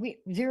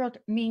 zero,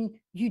 I mean,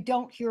 you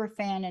don't hear a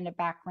fan in the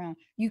background.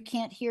 You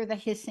can't hear the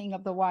hissing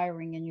of the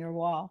wiring in your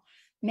wall.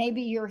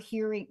 Maybe you're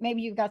hearing,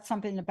 maybe you've got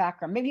something in the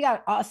background. Maybe you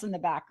got us in the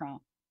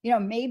background. You know,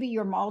 maybe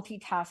you're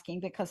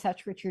multitasking because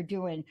that's what you're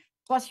doing.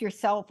 Plus your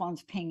cell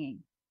phone's pinging.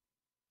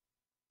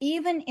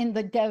 Even in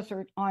the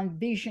desert on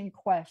Vision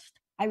Quest,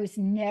 I was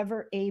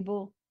never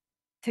able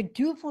to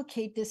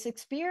duplicate this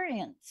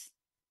experience.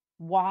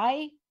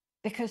 Why?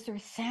 Because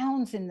there's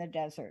sounds in the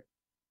desert.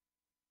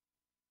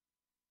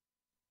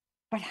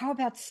 But how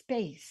about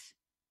space?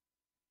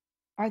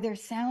 Are there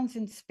sounds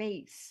in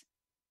space?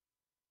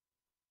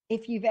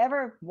 If you've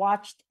ever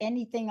watched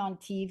anything on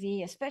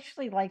TV,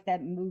 especially like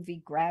that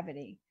movie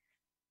Gravity,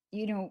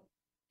 you know,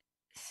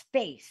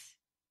 space,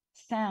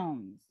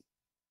 sounds.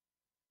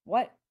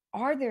 What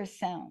are there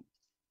sounds?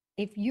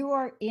 If you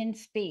are in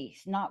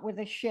space, not with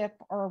a ship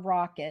or a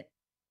rocket,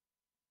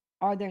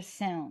 are there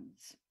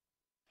sounds?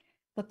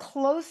 The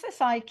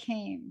closest I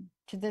came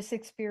to this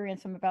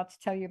experience I'm about to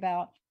tell you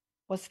about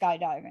was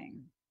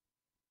skydiving.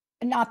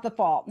 Not the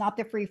fall, not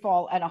the free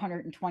fall at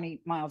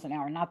 120 miles an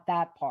hour, not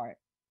that part,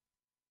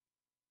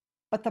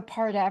 but the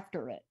part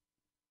after it.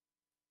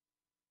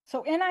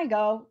 So in I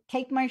go,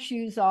 take my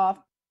shoes off,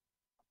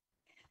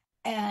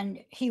 and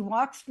he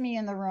walks me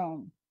in the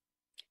room.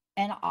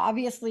 And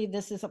obviously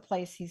this is a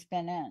place he's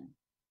been in.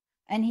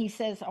 And he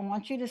says, I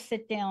want you to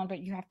sit down, but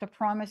you have to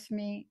promise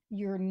me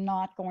you're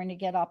not going to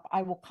get up.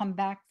 I will come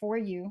back for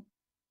you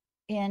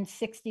in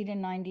 60 to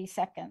 90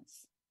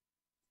 seconds.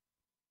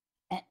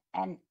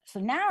 And so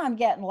now I'm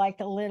getting like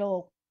a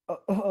little,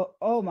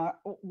 oh my,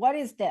 what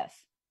is this?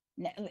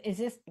 Is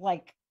this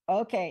like,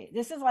 okay,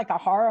 this is like a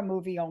horror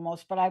movie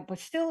almost, but I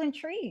was still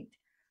intrigued.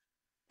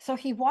 So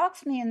he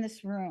walks me in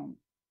this room.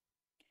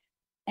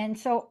 And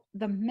so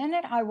the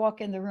minute I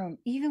walk in the room,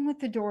 even with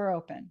the door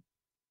open,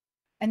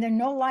 and there are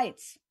no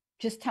lights,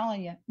 just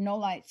telling you, no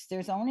lights.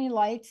 There's only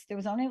lights. There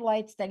was only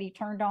lights that he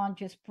turned on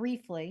just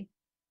briefly.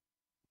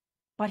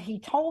 But he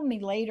told me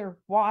later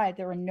why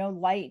there are no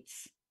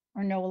lights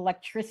or no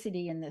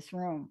electricity in this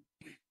room.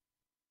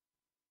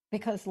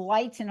 Because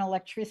lights and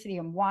electricity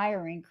and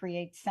wiring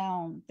create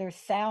sound. There's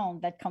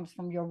sound that comes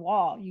from your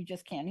wall. You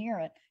just can't hear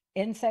it.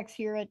 Insects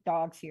hear it,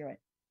 dogs hear it.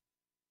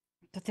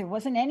 But there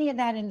wasn't any of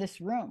that in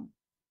this room.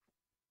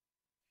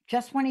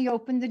 Just when he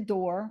opened the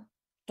door,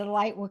 the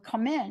light would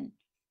come in.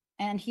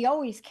 And he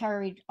always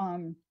carried,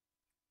 I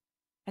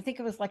think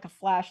it was like a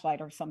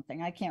flashlight or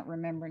something. I can't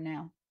remember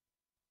now.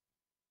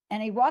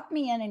 And he walked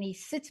me in and he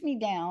sits me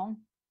down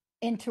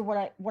into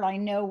what I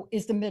know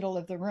is the middle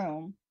of the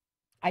room.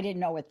 I didn't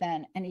know it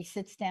then. And he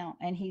sits down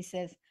and he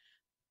says,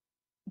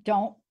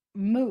 don't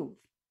move.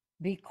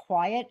 Be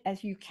quiet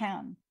as you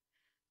can.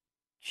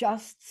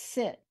 Just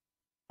sit.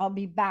 I'll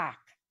be back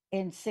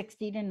in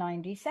 60 to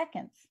 90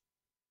 seconds.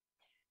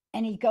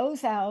 And he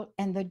goes out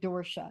and the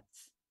door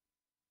shuts.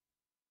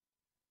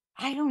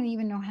 I don't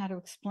even know how to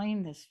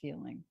explain this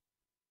feeling.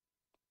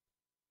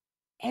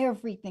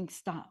 Everything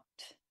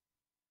stopped.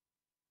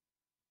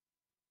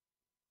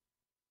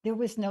 There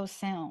was no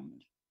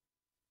sound.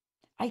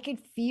 I could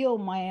feel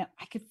my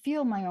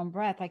own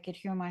breath. I could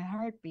hear my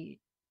heartbeat.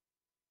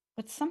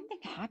 But something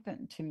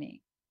happened to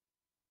me.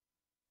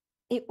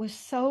 It was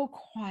so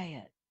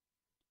quiet.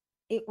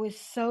 It was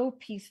so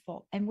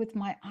peaceful. And with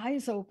my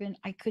eyes open,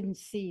 I couldn't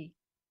see.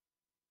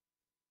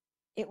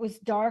 It was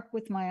dark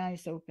with my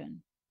eyes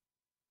open.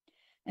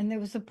 And there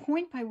was a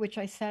point by which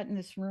I sat in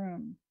this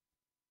room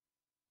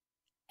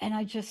and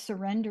I just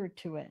surrendered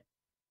to it.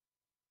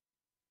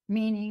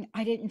 Meaning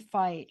I didn't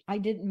fight. I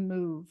didn't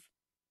move.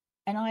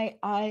 And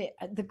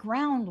the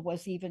ground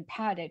was even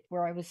padded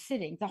where I was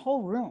sitting. The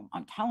whole room,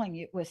 I'm telling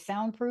you, it was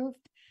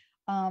soundproofed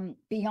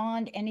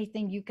beyond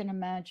anything you can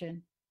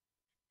imagine.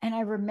 And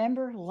I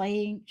remember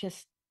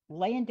just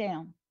laying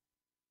down.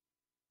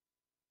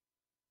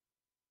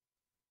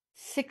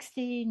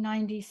 60,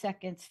 90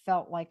 seconds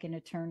felt like an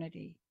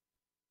eternity.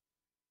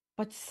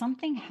 But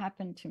something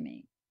happened to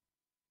me.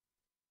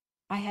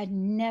 I had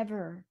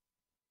never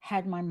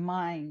had my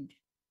mind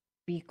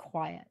be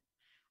quiet.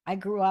 I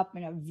grew up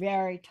in a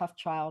very tough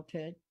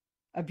childhood,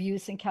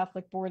 abuse in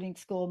Catholic boarding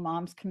school,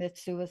 moms commit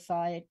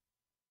suicide.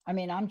 I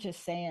mean, I'm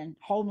just saying,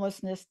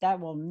 homelessness, that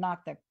will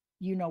knock the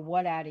you know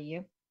what out of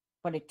you,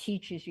 but it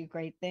teaches you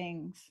great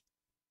things.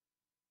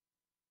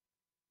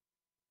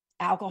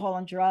 Alcohol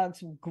and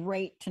drugs were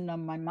great to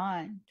numb my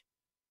mind.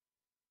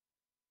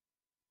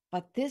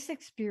 But this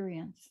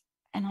experience,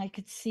 and I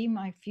could see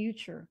my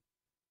future.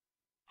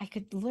 I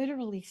could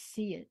literally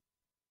see it,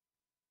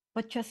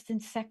 but just in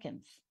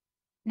seconds.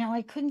 Now,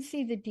 I couldn't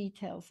see the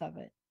details of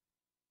it,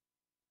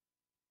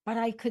 but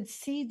I could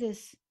see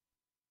this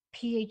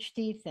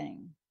PhD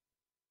thing.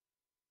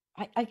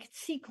 I could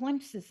see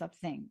glimpses of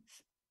things,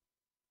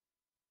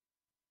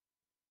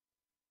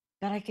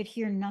 but I could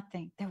hear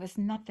nothing. There was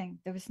nothing.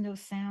 There was no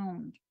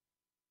sound.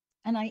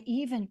 And I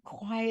even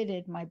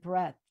quieted my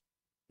breath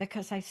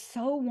because I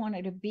so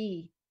wanted to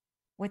be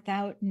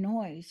without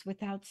noise,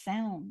 without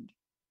sound.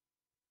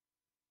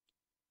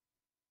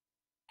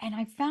 And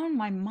I found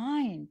my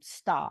mind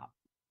stop.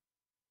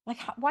 Like,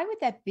 why would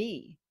that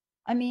be?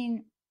 I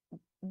mean,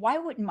 why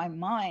wouldn't my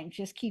mind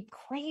just keep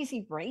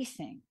crazy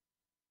racing?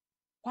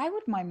 Why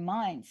would my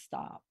mind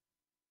stop?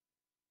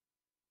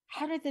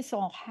 How did this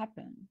all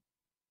happen?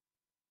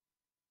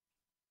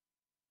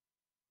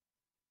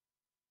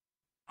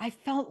 I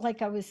felt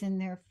like I was in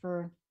there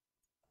for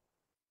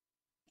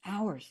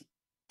hours,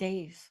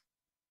 days.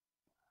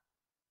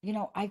 You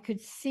know, I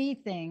could see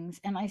things,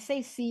 and I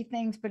say see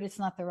things, but it's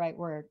not the right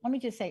word. Let me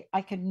just say,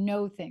 I could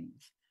know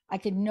things. I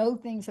could know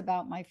things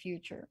about my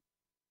future,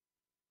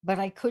 but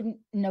I couldn't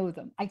know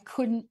them. I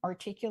couldn't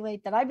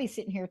articulate that. I'd be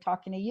sitting here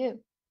talking to you.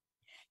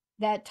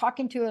 That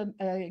talking to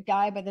a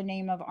guy by the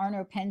name of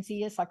Arno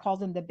Penzias, I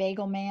called him the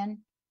Bagel Man.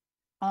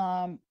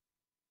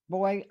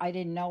 Boy, I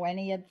didn't know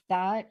any of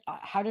that.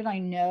 How did I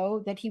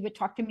know that he would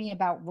talk to me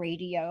about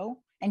radio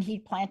and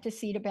he'd plant a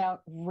seed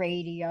about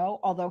radio,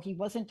 although he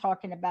wasn't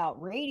talking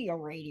about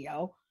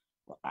radio.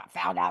 I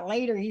found out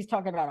later he's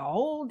talking about a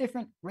whole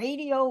different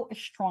radio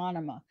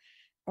astronomer,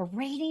 a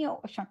radio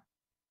astronomer.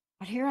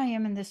 But here I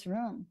am in this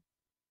room.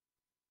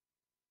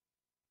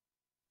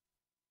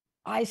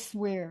 I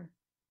swear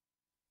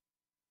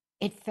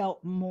it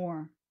felt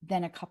more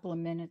than a couple of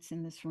minutes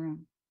in this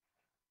room.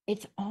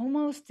 It's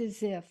almost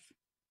as if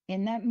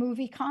in that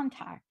movie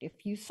Contact,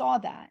 if you saw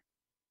that,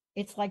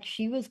 it's like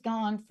she was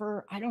gone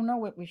for, I don't know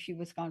what she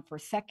was gone for,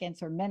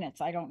 seconds or minutes.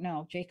 I don't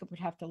know. Jacob would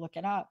have to look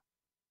it up.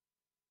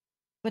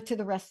 But to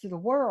the rest of the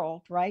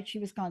world, right? She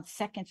was gone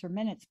seconds or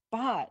minutes.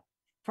 But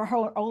for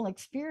her own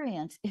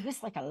experience, it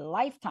was like a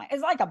lifetime.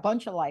 It's like a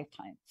bunch of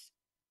lifetimes.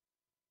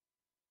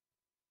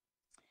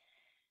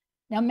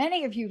 Now,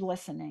 many of you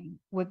listening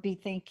would be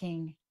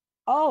thinking,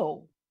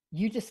 oh,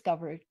 you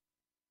discovered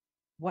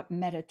what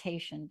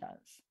meditation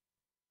does.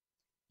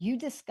 You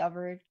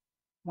discovered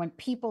when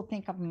people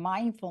think of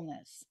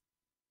mindfulness,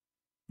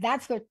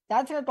 that's what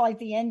like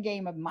the end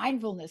game of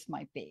mindfulness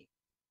might be.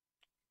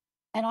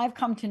 And I've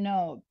come to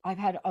know, I've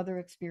had other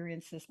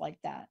experiences like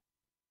that,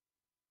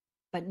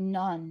 but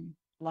none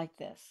like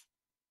this.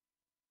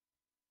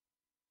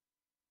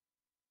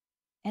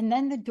 And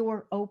then the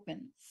door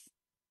opens.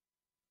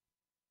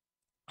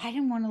 I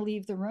didn't want to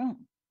leave the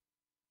room.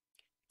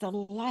 The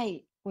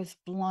light was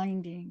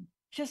blinding,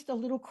 just a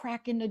little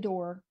crack in the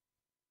door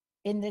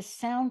in this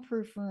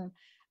soundproof room.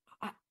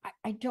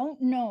 I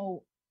don't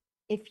know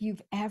if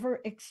you've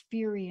ever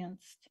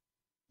experienced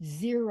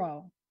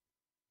 0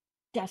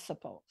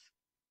 decibels.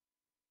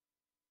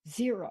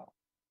 0.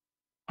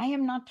 I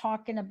am not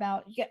talking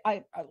about,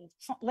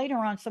 later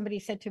on, somebody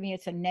said to me,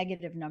 it's a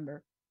negative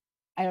number.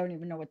 I don't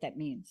even know what that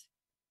means,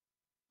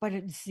 but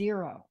it's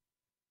 0.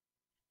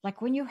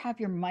 Like when you have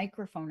your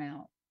microphone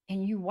out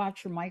and you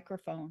watch your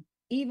microphone,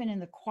 even in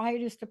the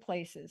quietest of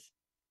places,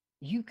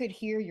 you could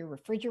hear your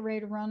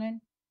refrigerator running.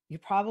 You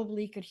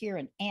probably could hear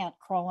an ant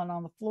crawling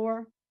on the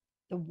floor.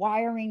 The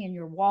wiring in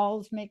your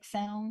walls make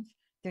sounds.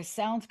 There's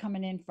sounds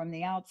coming in from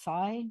the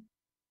outside.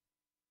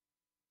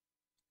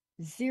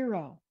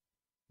 0.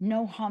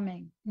 No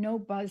humming, no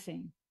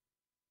buzzing.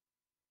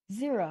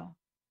 0.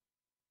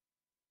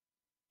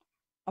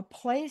 A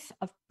place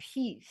of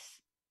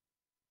peace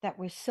that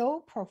was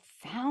so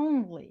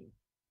profoundly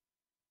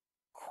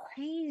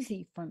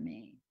crazy for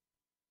me.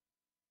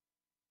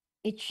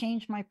 It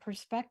changed my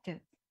perspective.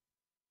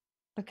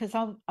 Because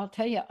I'll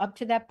tell you, up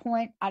to that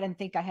point, I didn't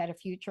think I had a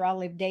future. I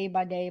lived day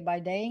by day by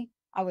day.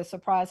 I was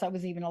surprised I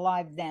was even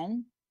alive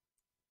then.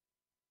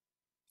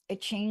 It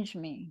changed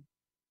me.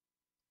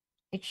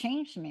 It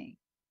changed me.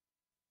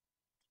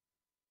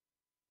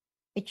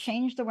 It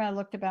changed the way I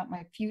looked about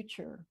my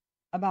future,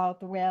 about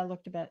the way I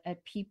looked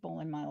at people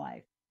in my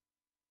life.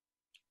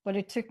 But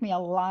it took me a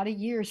lot of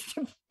years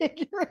to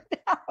figure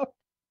it out.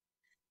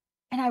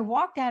 And I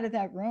walked out of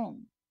that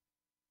room.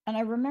 And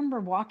I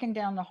remember walking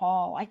down the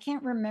hall. I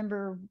can't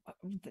remember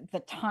the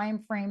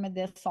time frame of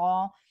this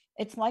all.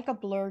 It's like a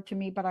blur to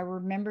me, but I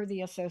remember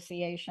the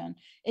association.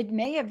 It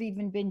may have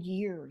even been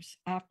years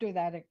after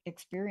that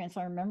experience.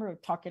 I remember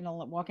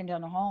walking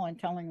down the hall and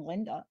telling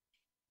Linda,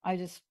 I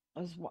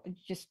was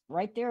just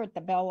right there at the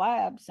Bell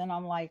Labs. And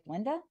I'm like,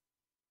 Linda,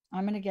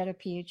 I'm going to get a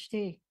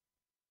PhD.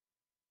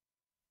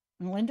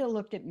 And Linda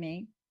looked at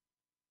me.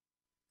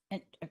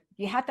 And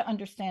you have to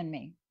understand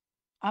me.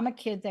 I'm a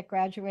kid that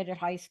graduated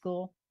high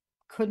school,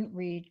 couldn't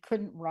read,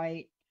 couldn't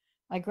write.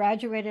 I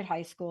graduated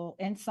high school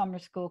in summer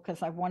school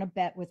because I won a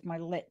bet with my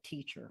lit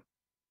teacher.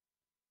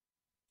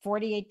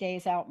 48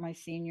 days out my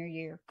senior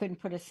year,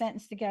 couldn't put a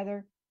sentence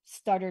together,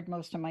 stuttered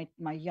most of my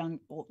young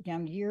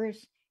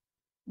years,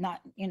 not,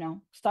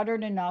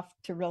 stuttered enough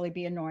to really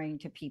be annoying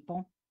to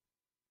people.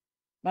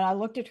 But I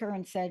looked at her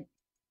and said,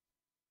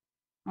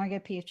 I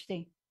get a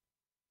PhD.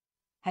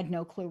 Had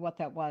no clue what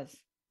that was.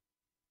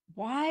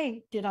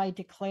 Why did I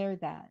declare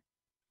that?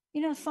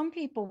 Some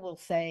people will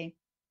say,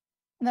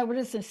 no, what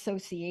is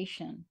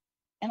association?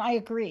 And I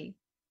agree.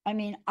 I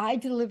mean, I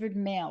delivered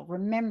mail.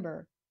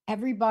 Remember,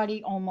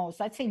 everybody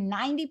almost, I'd say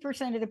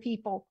 90% of the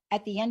people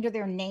at the end of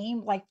their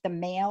name, like the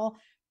mail,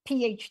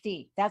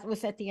 PhD, that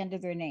was at the end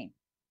of their name.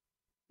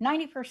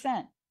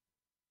 90%.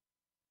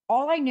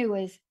 all I knew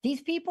is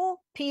these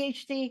people,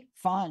 PhD,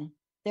 fun.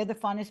 They're the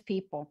funnest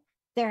people.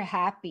 They're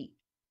happy,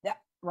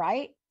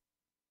 right?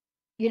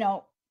 You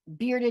know,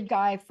 bearded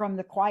guy from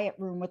the quiet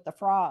room with the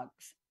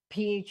frogs,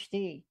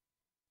 PhD,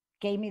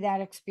 gave me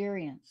that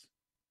experience.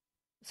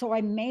 So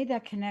I made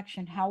that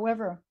connection.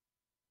 However,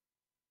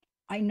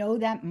 I know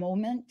that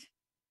moment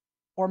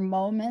or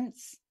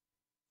moments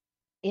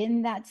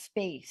in that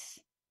space,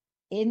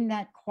 in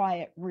that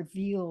quiet,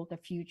 revealed a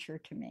future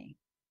to me.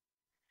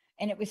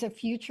 And it was a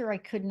future I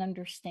couldn't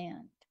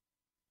understand.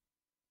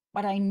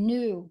 But I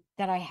knew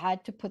that I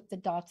had to put the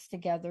dots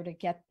together to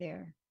get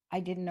there.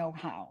 I didn't know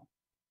how.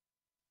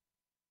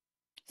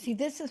 See,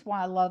 this is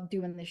why I love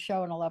doing this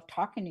show and I love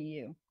talking to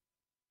you.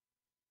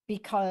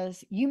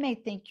 Because you may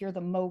think you're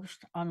the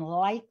most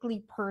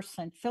unlikely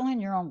person, fill in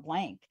your own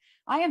blank.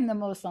 I am the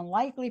most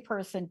unlikely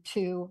person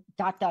to ...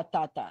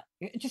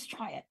 Just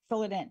try it,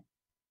 fill it in.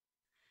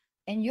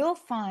 And you'll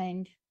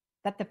find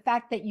that the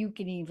fact that you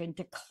can even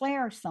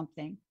declare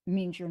something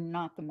means you're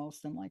not the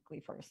most unlikely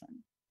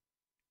person.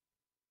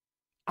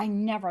 I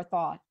never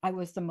thought I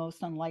was the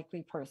most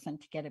unlikely person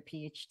to get a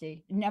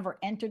PhD. It never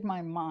entered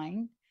my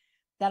mind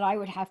that I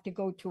would have to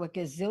go to a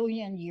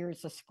gazillion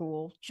years of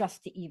school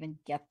just to even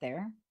get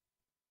there.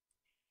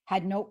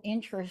 Had no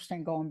interest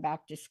in going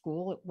back to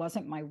school. It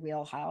wasn't my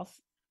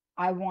wheelhouse.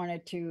 I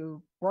wanted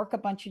to work a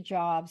bunch of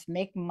jobs,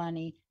 make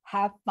money,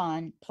 have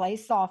fun, play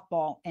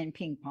softball and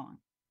ping pong.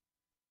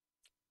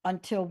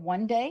 Until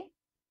one day,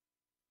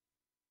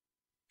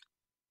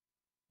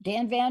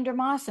 Dan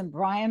Vandermoss and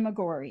Brian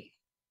McGorry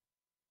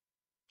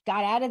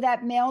got out of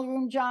that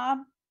mailroom job,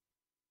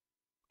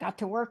 got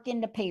to work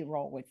in the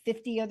payroll with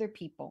 50 other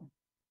people.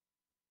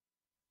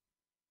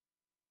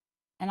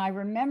 And I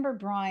remember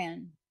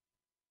Brian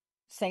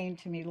saying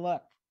to me,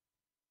 look,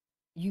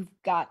 you've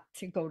got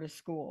to go to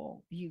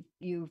school.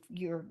 You've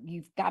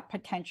got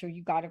potential.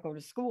 You got to go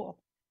to school.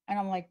 And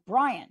I'm like,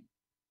 Brian,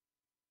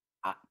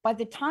 by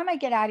the time I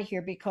get out of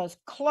here, because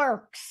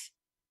clerks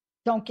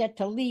don't get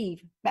to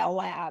leave Bell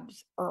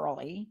Labs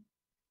early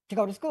to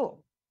go to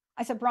school.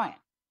 I said, Brian,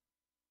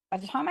 by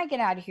the time I get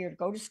out of here to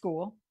go to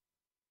school,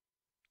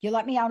 you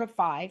let me out at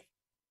 5.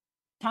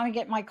 Time to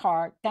get my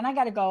car. Then I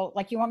got to go.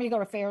 Like, you want me to go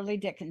to Fairleigh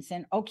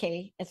Dickinson?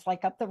 Okay, it's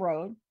like up the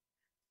road.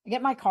 I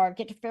get my car,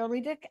 get to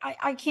Fairleigh Dick.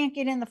 I can't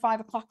get in the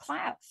 5 o'clock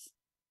class.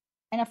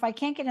 And if I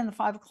can't get in the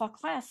 5 o'clock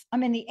class,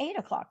 I'm in the 8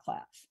 o'clock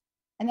class.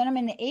 And then I'm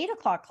in the 8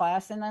 o'clock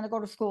class, and then I go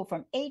to school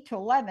from 8 to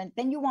 11.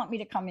 Then you want me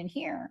to come in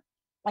here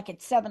like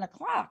at 7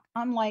 o'clock.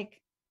 I'm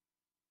like,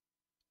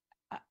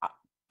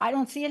 I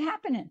don't see it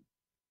happening.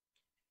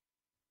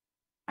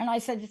 And I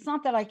said, it's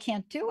not that I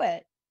can't do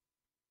it,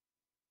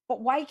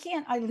 but why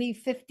can't I leave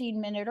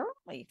 15 minutes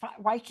early?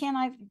 Why can't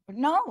I?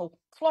 No,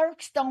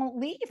 clerks don't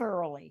leave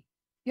early.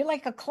 You're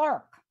like a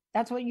clerk.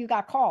 That's what you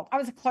got called. I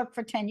was a clerk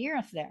for 10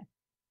 years there.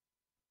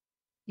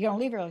 You don't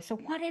leave early. So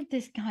what did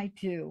this guy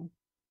do?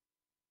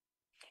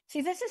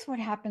 See, this is what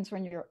happens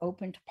when you're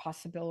open to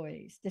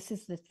possibilities. This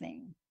is the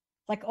thing.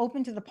 Like,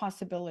 open to the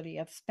possibility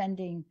of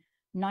spending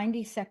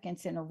 90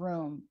 seconds in a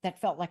room that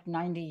felt like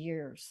 90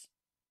 years,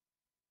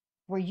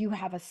 where you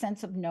have a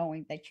sense of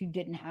knowing that you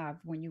didn't have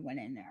when you went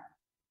in there.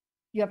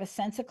 You have a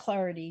sense of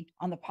clarity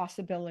on the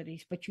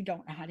possibilities, but you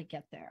don't know how to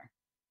get there.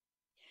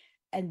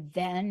 And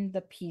then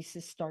the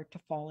pieces start to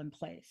fall in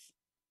place.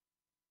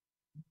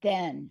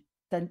 Then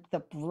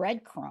the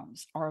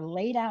breadcrumbs are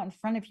laid out in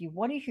front of you.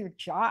 What is your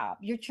job?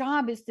 Your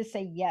job is to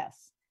say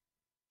yes.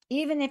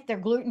 Even if they're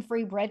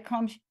gluten-free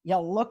breadcrumbs, you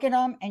look at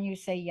them and you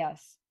say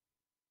yes.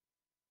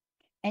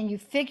 And you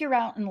figure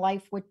out in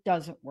life what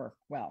doesn't work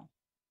well.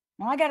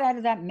 When I got out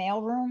of that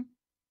mailroom,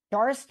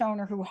 Doris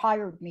Stoner, who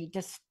hired me,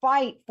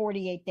 despite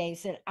 48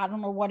 days, said, I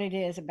don't know what it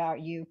is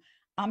about you.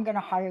 I'm going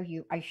to hire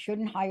you. I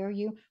shouldn't hire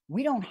you.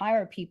 We don't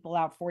hire people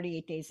out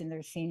 48 days in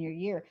their senior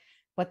year,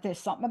 but there's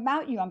something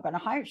about you. I'm going to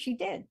hire. She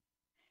did.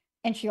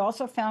 And she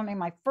also found me,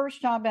 my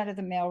first job out of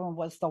the mailroom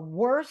was the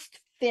worst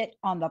fit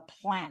on the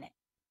planet.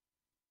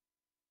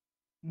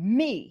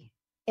 Me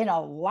in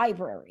a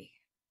library.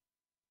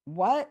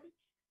 What?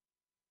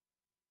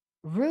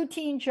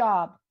 Routine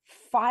job,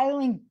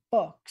 filing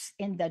books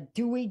in the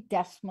Dewey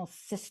Decimal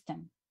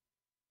System.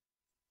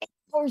 8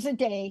 hours a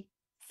day,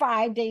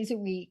 5 days a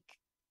week.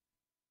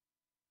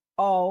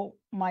 Oh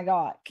my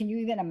God. Can you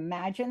even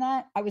imagine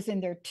that? I was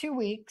in there 2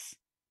 weeks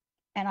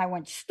and I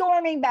went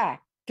storming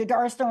back to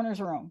Doris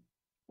Stoner's room,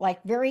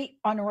 like very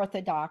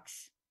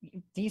unorthodox.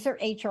 These are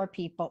HR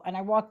people. And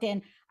I walked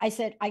in, I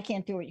said, I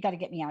can't do it. You got to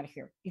get me out of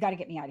here. You got to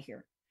get me out of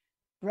here.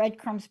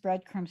 Breadcrumbs,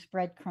 breadcrumbs,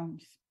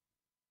 breadcrumbs.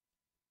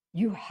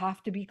 You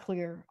have to be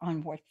clear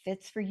on what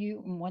fits for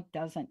you and what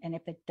doesn't. And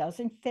if it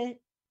doesn't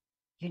fit,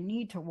 you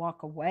need to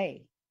walk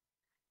away.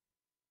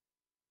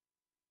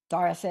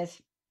 Dara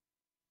says,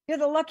 you're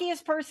the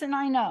luckiest person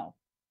I know.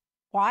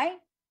 Why?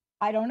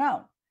 I don't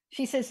know.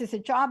 She says, there's a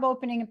job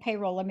opening in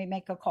payroll. Let me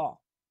make a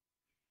call.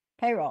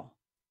 Payroll.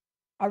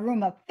 A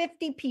room of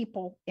 50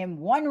 people in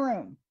one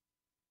room.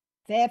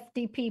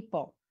 50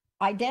 people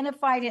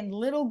identified in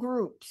little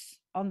groups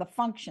on the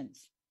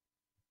functions.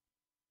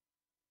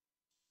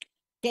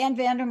 Dan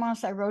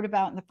Vandermoss, I wrote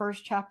about in the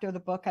first chapter of the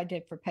book I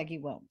did for Peggy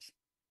Wilms.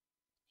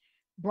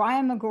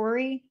 Brian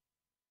McGorry,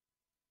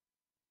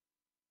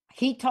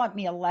 he taught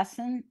me a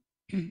lesson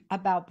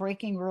about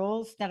breaking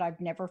rules that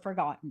I've never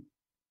forgotten.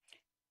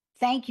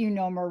 Thank you,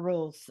 No More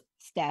Rules,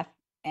 Steph,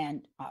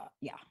 and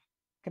yeah,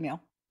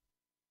 Camille.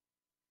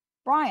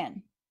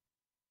 Brian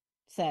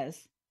says,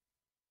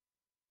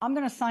 I'm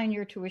going to sign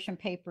your tuition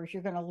papers.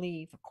 You're going to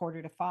leave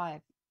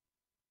 4:45.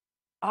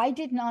 I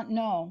did not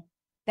know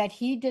that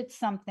he did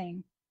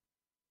something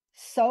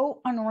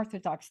so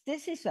unorthodox.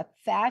 This is a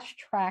fast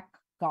track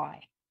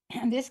guy.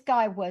 And this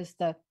guy was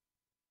the,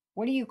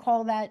 what do you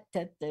call that?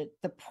 The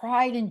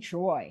pride and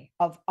joy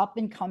of up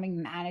and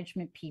coming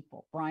management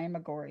people, Brian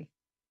McGorry.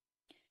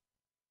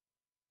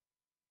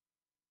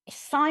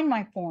 Signed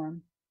my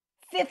form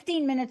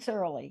 15 minutes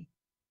early.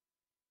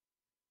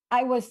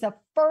 I was the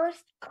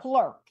first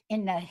clerk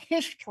in the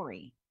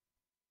history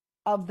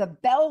of the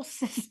Bell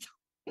system.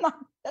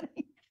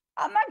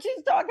 I'm not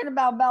just talking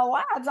about Bell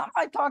Labs. I'm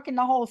not talking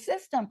the whole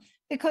system,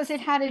 because it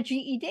had a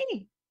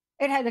GED.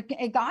 It had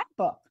a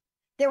guidebook.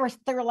 There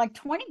were like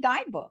 20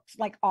 guidebooks,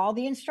 like all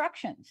the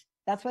instructions.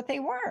 That's what they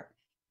were.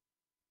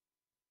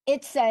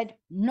 It said,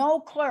 no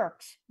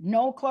clerks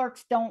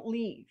don't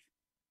leave.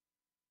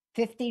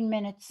 15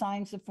 minutes,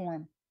 signs the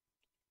form.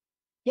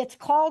 Gets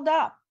called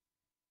up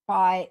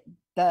by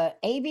the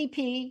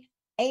AVP,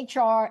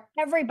 HR,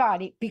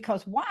 everybody,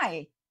 because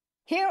why?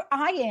 Here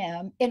I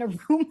am in a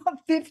room of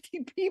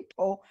 50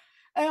 people,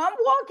 and I'm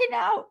walking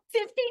out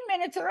 15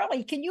 minutes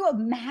early. Can you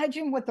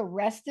imagine what the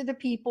rest of the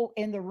people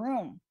in the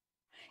room?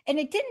 And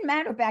it didn't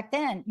matter back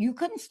then. You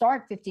couldn't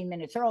start 15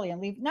 minutes early and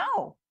leave.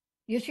 No,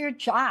 your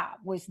job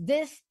was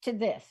this to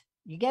this.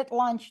 You get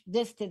lunch,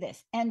 this to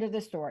this. End of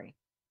the story.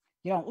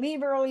 You don't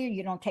leave earlier.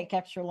 You don't take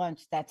extra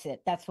lunch. That's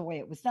it. That's the way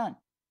it was done.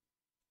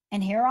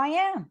 And here I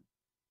am,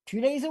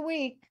 2 days a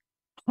week,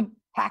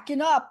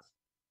 packing up,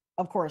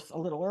 of course, a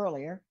little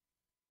earlier,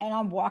 and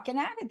I'm walking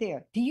out of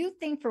there. Do you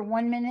think for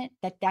 1 minute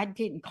that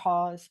didn't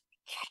cause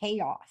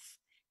chaos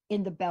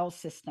in the Bell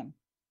system?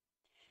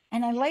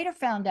 And I later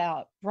found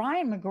out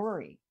Brian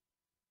McGorry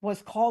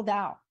was called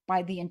out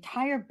by the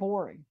entire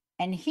board,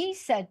 and he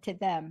said to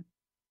them,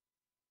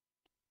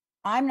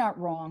 I'm not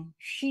wrong.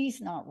 She's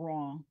not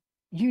wrong.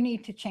 You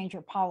need to change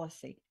your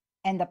policy.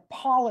 And the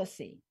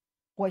policy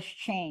was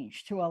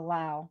changed to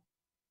allow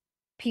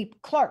people,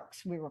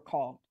 clerks, we were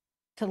called,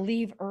 to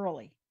leave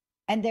early.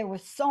 And there were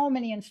so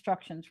many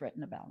instructions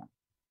written about them.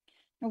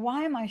 Now,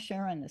 why am I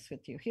sharing this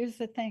with you? Here's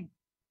the thing.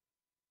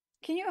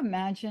 Can you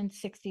imagine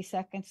 60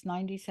 seconds,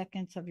 90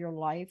 seconds of your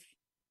life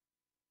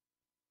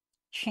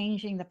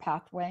changing the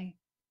pathway,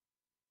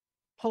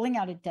 pulling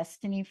out a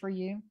destiny for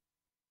you,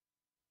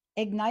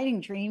 igniting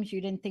dreams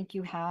you didn't think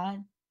you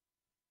had,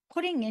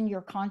 putting in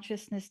your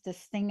consciousness this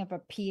thing of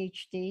a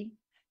PhD?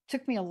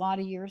 Took me a lot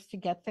of years to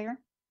get there,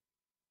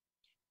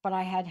 but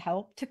I had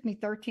help. Took me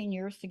 13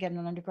 years to get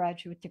an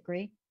undergraduate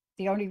degree.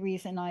 The only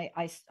reason I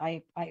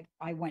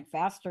went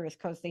faster is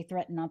because they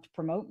threatened not to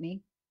promote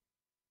me.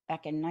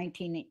 Back in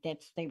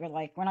they were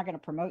like, we're not going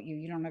to promote you.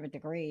 You don't have a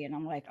degree. And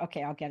I'm like,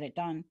 okay, I'll get it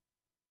done.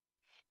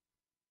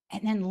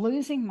 And then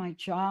losing my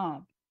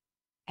job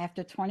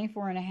after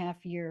 24 and a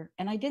half years,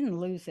 and I didn't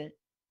lose it.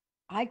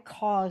 I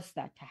caused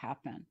that to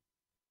happen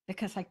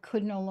because I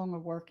could no longer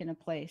work in a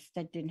place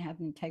that didn't have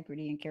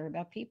integrity and care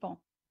about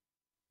people.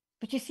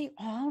 But you see,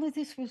 all of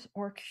this was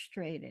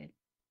orchestrated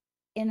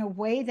in a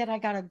way that I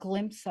got a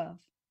glimpse of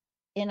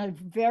in a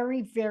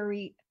very,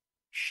 very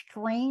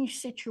strange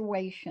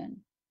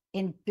situation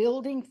in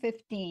Building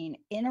 15,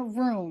 in a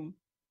room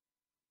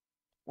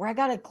where I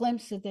got a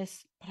glimpse of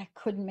this, but I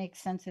couldn't make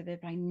sense of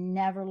it. But I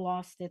never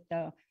lost it,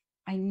 though.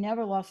 I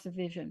never lost the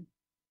vision.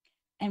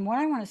 And what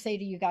I want to say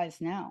to you guys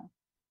now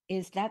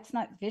is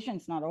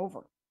vision's not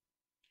over.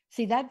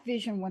 See, that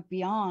vision went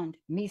beyond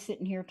me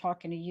sitting here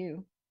talking to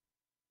you.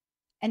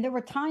 And there were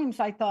times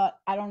I thought,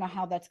 I don't know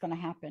how that's going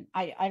to happen.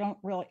 I don't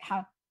really,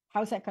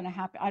 how's that going to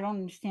happen? I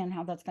don't understand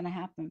how that's going to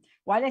happen.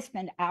 Why did I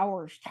spend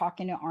hours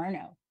talking to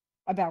Arno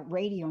about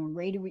radio and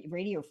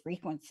radio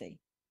frequency?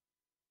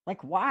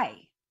 Like,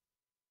 why?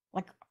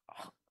 Like,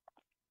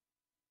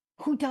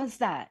 who does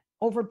that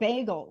over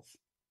bagels?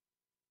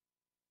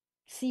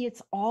 See,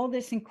 it's all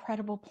this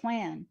incredible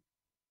plan.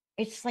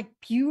 It's like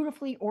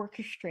beautifully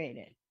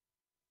orchestrated.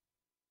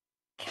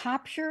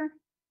 Capture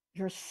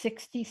your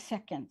 60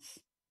 seconds.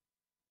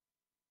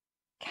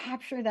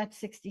 Capture that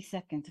 60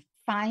 seconds.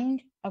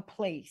 Find a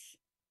place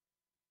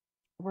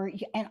where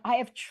and I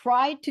have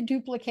tried to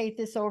duplicate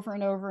this over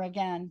and over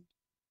again.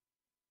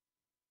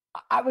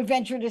 I would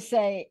venture to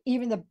say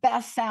even the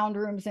best sound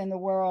rooms in the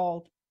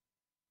world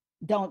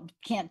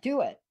can't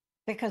do it,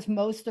 because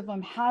most of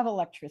them have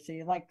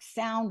electricity, like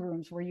sound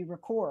rooms where you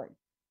record.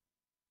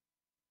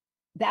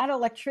 That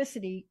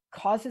electricity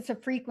causes a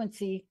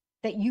frequency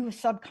that you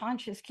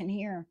subconscious can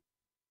hear.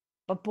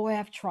 But boy,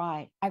 I've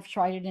tried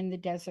it in the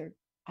desert.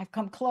 I've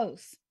come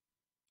close.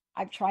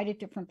 I've tried it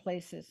different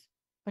places,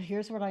 but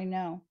here's what I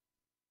know.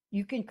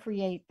 You can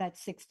create that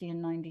 60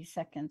 and 90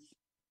 seconds.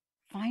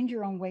 Find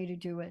your own way to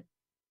do it.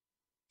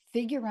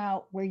 figure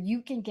out where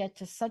you can get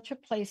to such a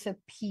place of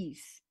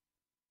peace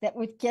that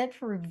what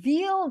gets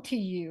revealed to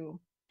you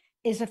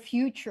is a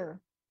future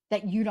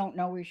that you don't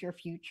know is your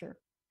future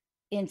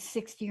in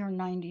 60 or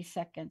 90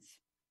 seconds.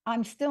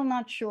 I'm still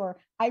not sure.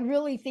 I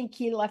really think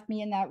he left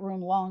me in that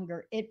room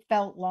longer. It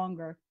felt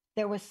longer.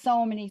 There were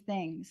so many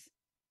things.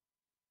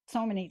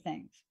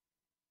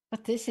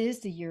 But this is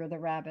the year of the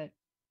rabbit.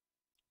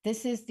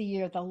 This is the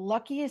year, the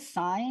luckiest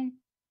sign,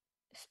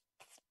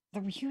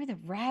 the year of the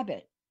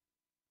rabbit.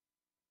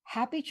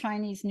 Happy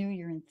Chinese New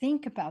Year. And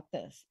think about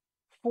this,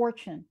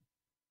 fortune.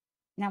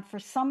 Now, for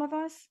some of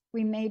us,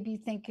 we may be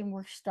thinking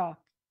we're stuck.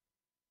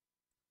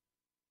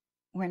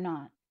 We're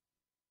not.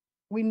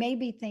 We may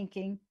be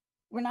thinking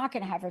we're not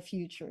going to have a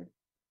future.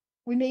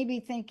 We may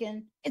be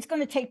thinking it's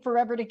going to take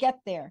forever to get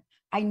there.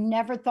 I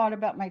never thought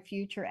about my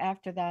future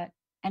after that,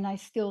 and I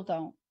still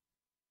don't.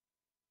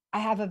 I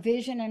have a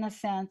vision and a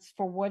sense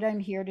for what I'm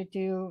here to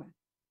do,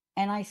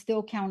 and I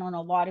still count on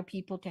a lot of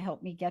people to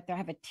help me get there. I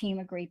have a team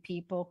of great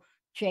people,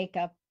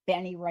 Jacob,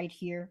 Benny right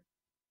here,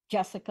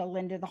 Jessica,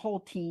 Linda, the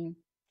whole team.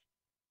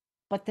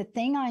 But the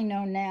thing I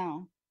know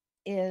now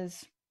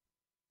is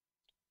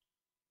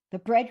the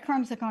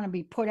breadcrumbs are going to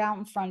be put out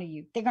in front of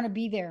you. They're going to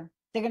be there.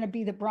 They're going to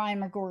be the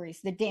Brian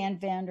McGorrys, the Dan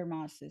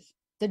Vandermosses,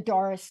 the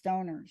Doris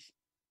Stoners.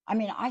 I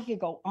mean, I could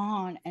go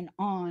on and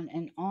on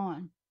and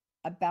on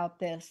about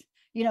this.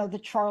 You know, the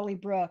Charlie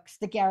Brooks,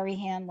 the Gary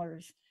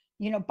Handlers,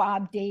 you know,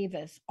 Bob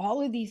Davis,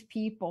 all of these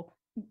people.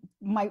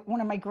 One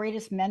of my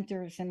greatest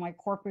mentors in my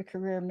corporate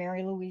career,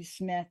 Mary Louise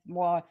Smith,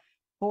 well,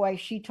 boy,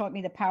 she taught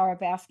me the power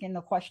of asking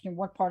the question,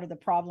 what part of the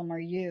problem are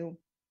you?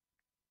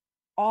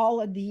 All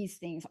of these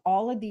things,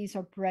 all of these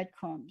are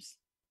breadcrumbs.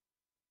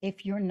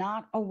 If you're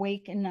not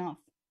awake enough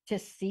to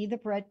see the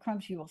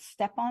breadcrumbs, you will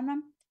step on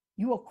them,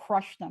 you will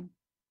crush them,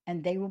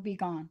 and they will be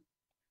gone.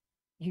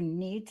 You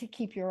need to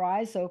keep your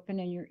eyes open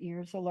and your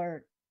ears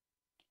alert.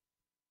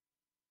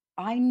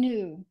 I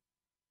knew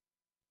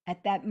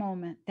at that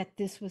moment that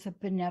this was a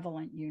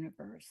benevolent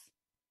universe.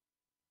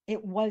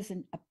 It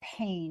wasn't a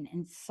pain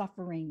and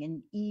suffering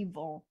and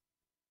evil,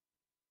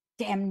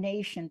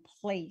 damnation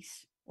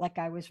place like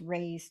I was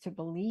raised to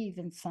believe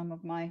in some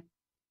of my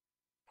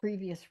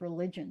previous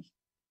religions.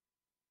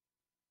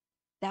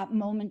 That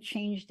moment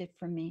changed it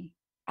for me.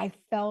 I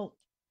felt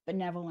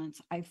benevolence.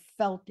 I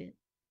felt it.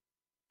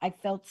 I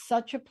felt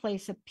such a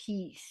place of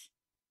peace.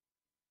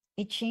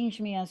 It changed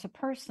me as a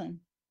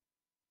person.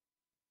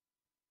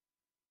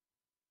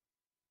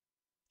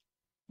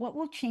 What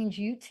will change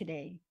you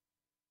today?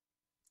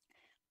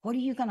 What are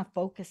you going to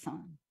focus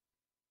on?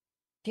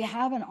 Do you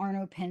have an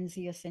Arno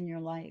Penzias in your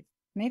life?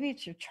 Maybe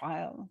it's your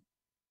child.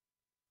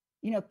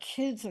 You know,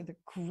 kids are the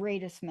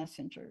greatest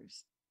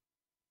messengers.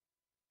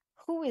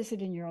 Who is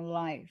it in your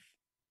life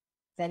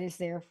that is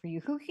there for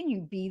you? Who can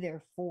you be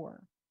there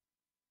for?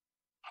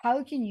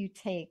 How can you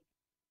take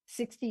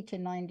 60 to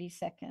 90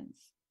 seconds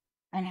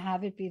and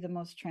have it be the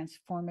most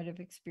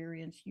transformative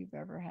experience you've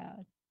ever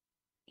had?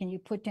 Can you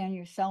put down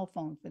your cell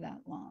phone for that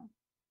long?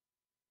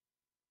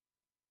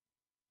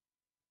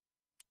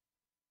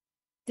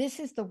 This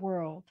is the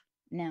world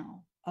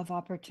now of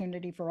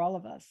opportunity for all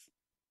of us.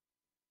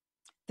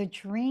 The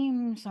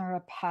dreams are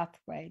a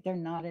pathway. They're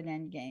not an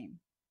end game.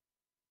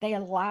 They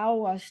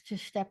allow us to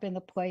step in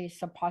the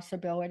place of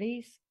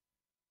possibilities.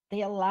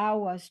 They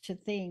allow us to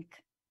think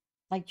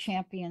like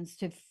champions,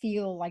 to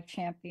feel like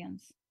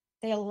champions.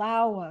 They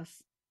allow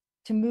us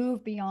to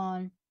move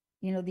beyond,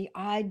 you know, the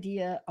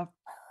idea of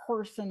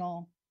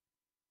personal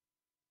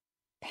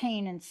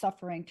pain and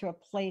suffering to a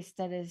place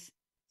that is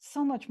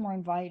so much more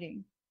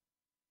inviting.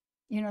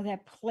 You know,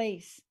 that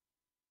place,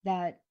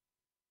 that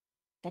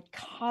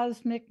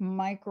cosmic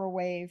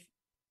microwave,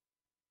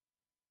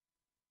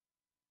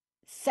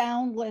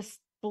 soundless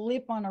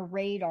blip on a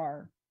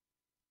radar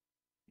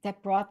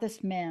that brought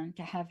this man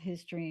to have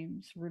his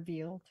dreams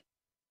revealed.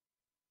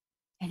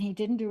 And he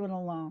didn't do it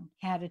alone.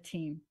 He had a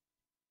team.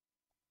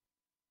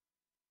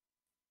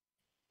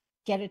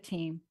 Get a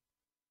team.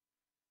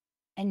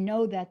 And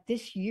know that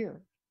this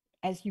year,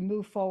 as you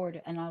move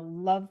forward, and I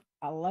love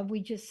we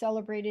just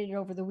celebrated it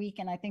over the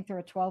weekend. I think there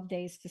are 12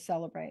 days to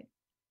celebrate.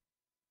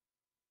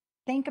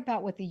 Think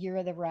about what the year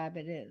of the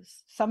rabbit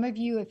is. Some of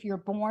you, if you're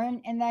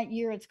born in that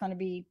year, it's going to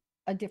be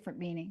a different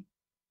meaning.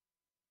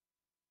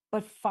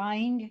 But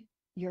find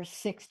your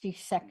 60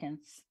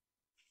 seconds.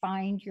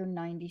 Find your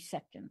 90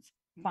 seconds.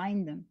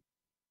 Find them.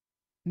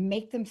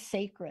 Make them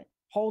sacred.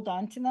 Hold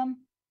on to them.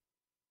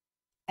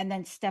 And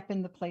then step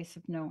in the place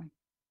of knowing.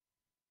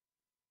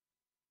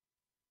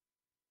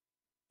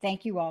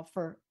 Thank you all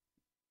for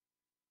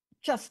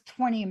just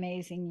 20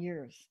 amazing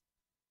years.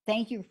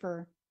 Thank you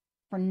for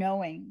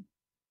knowing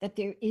that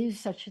there is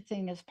such a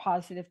thing as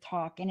positive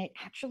talk, and it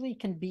actually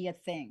can be a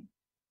thing.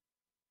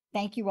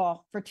 Thank you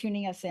all for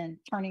tuning us in,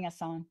 turning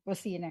us on. We'll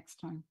see you next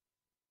time.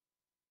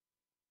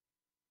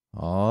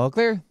 All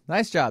clear.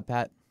 Nice job,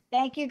 Pat.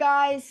 Thank you,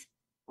 guys.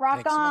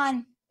 Rock on.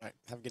 All right.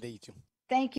 Have a good day, you too. Thank you.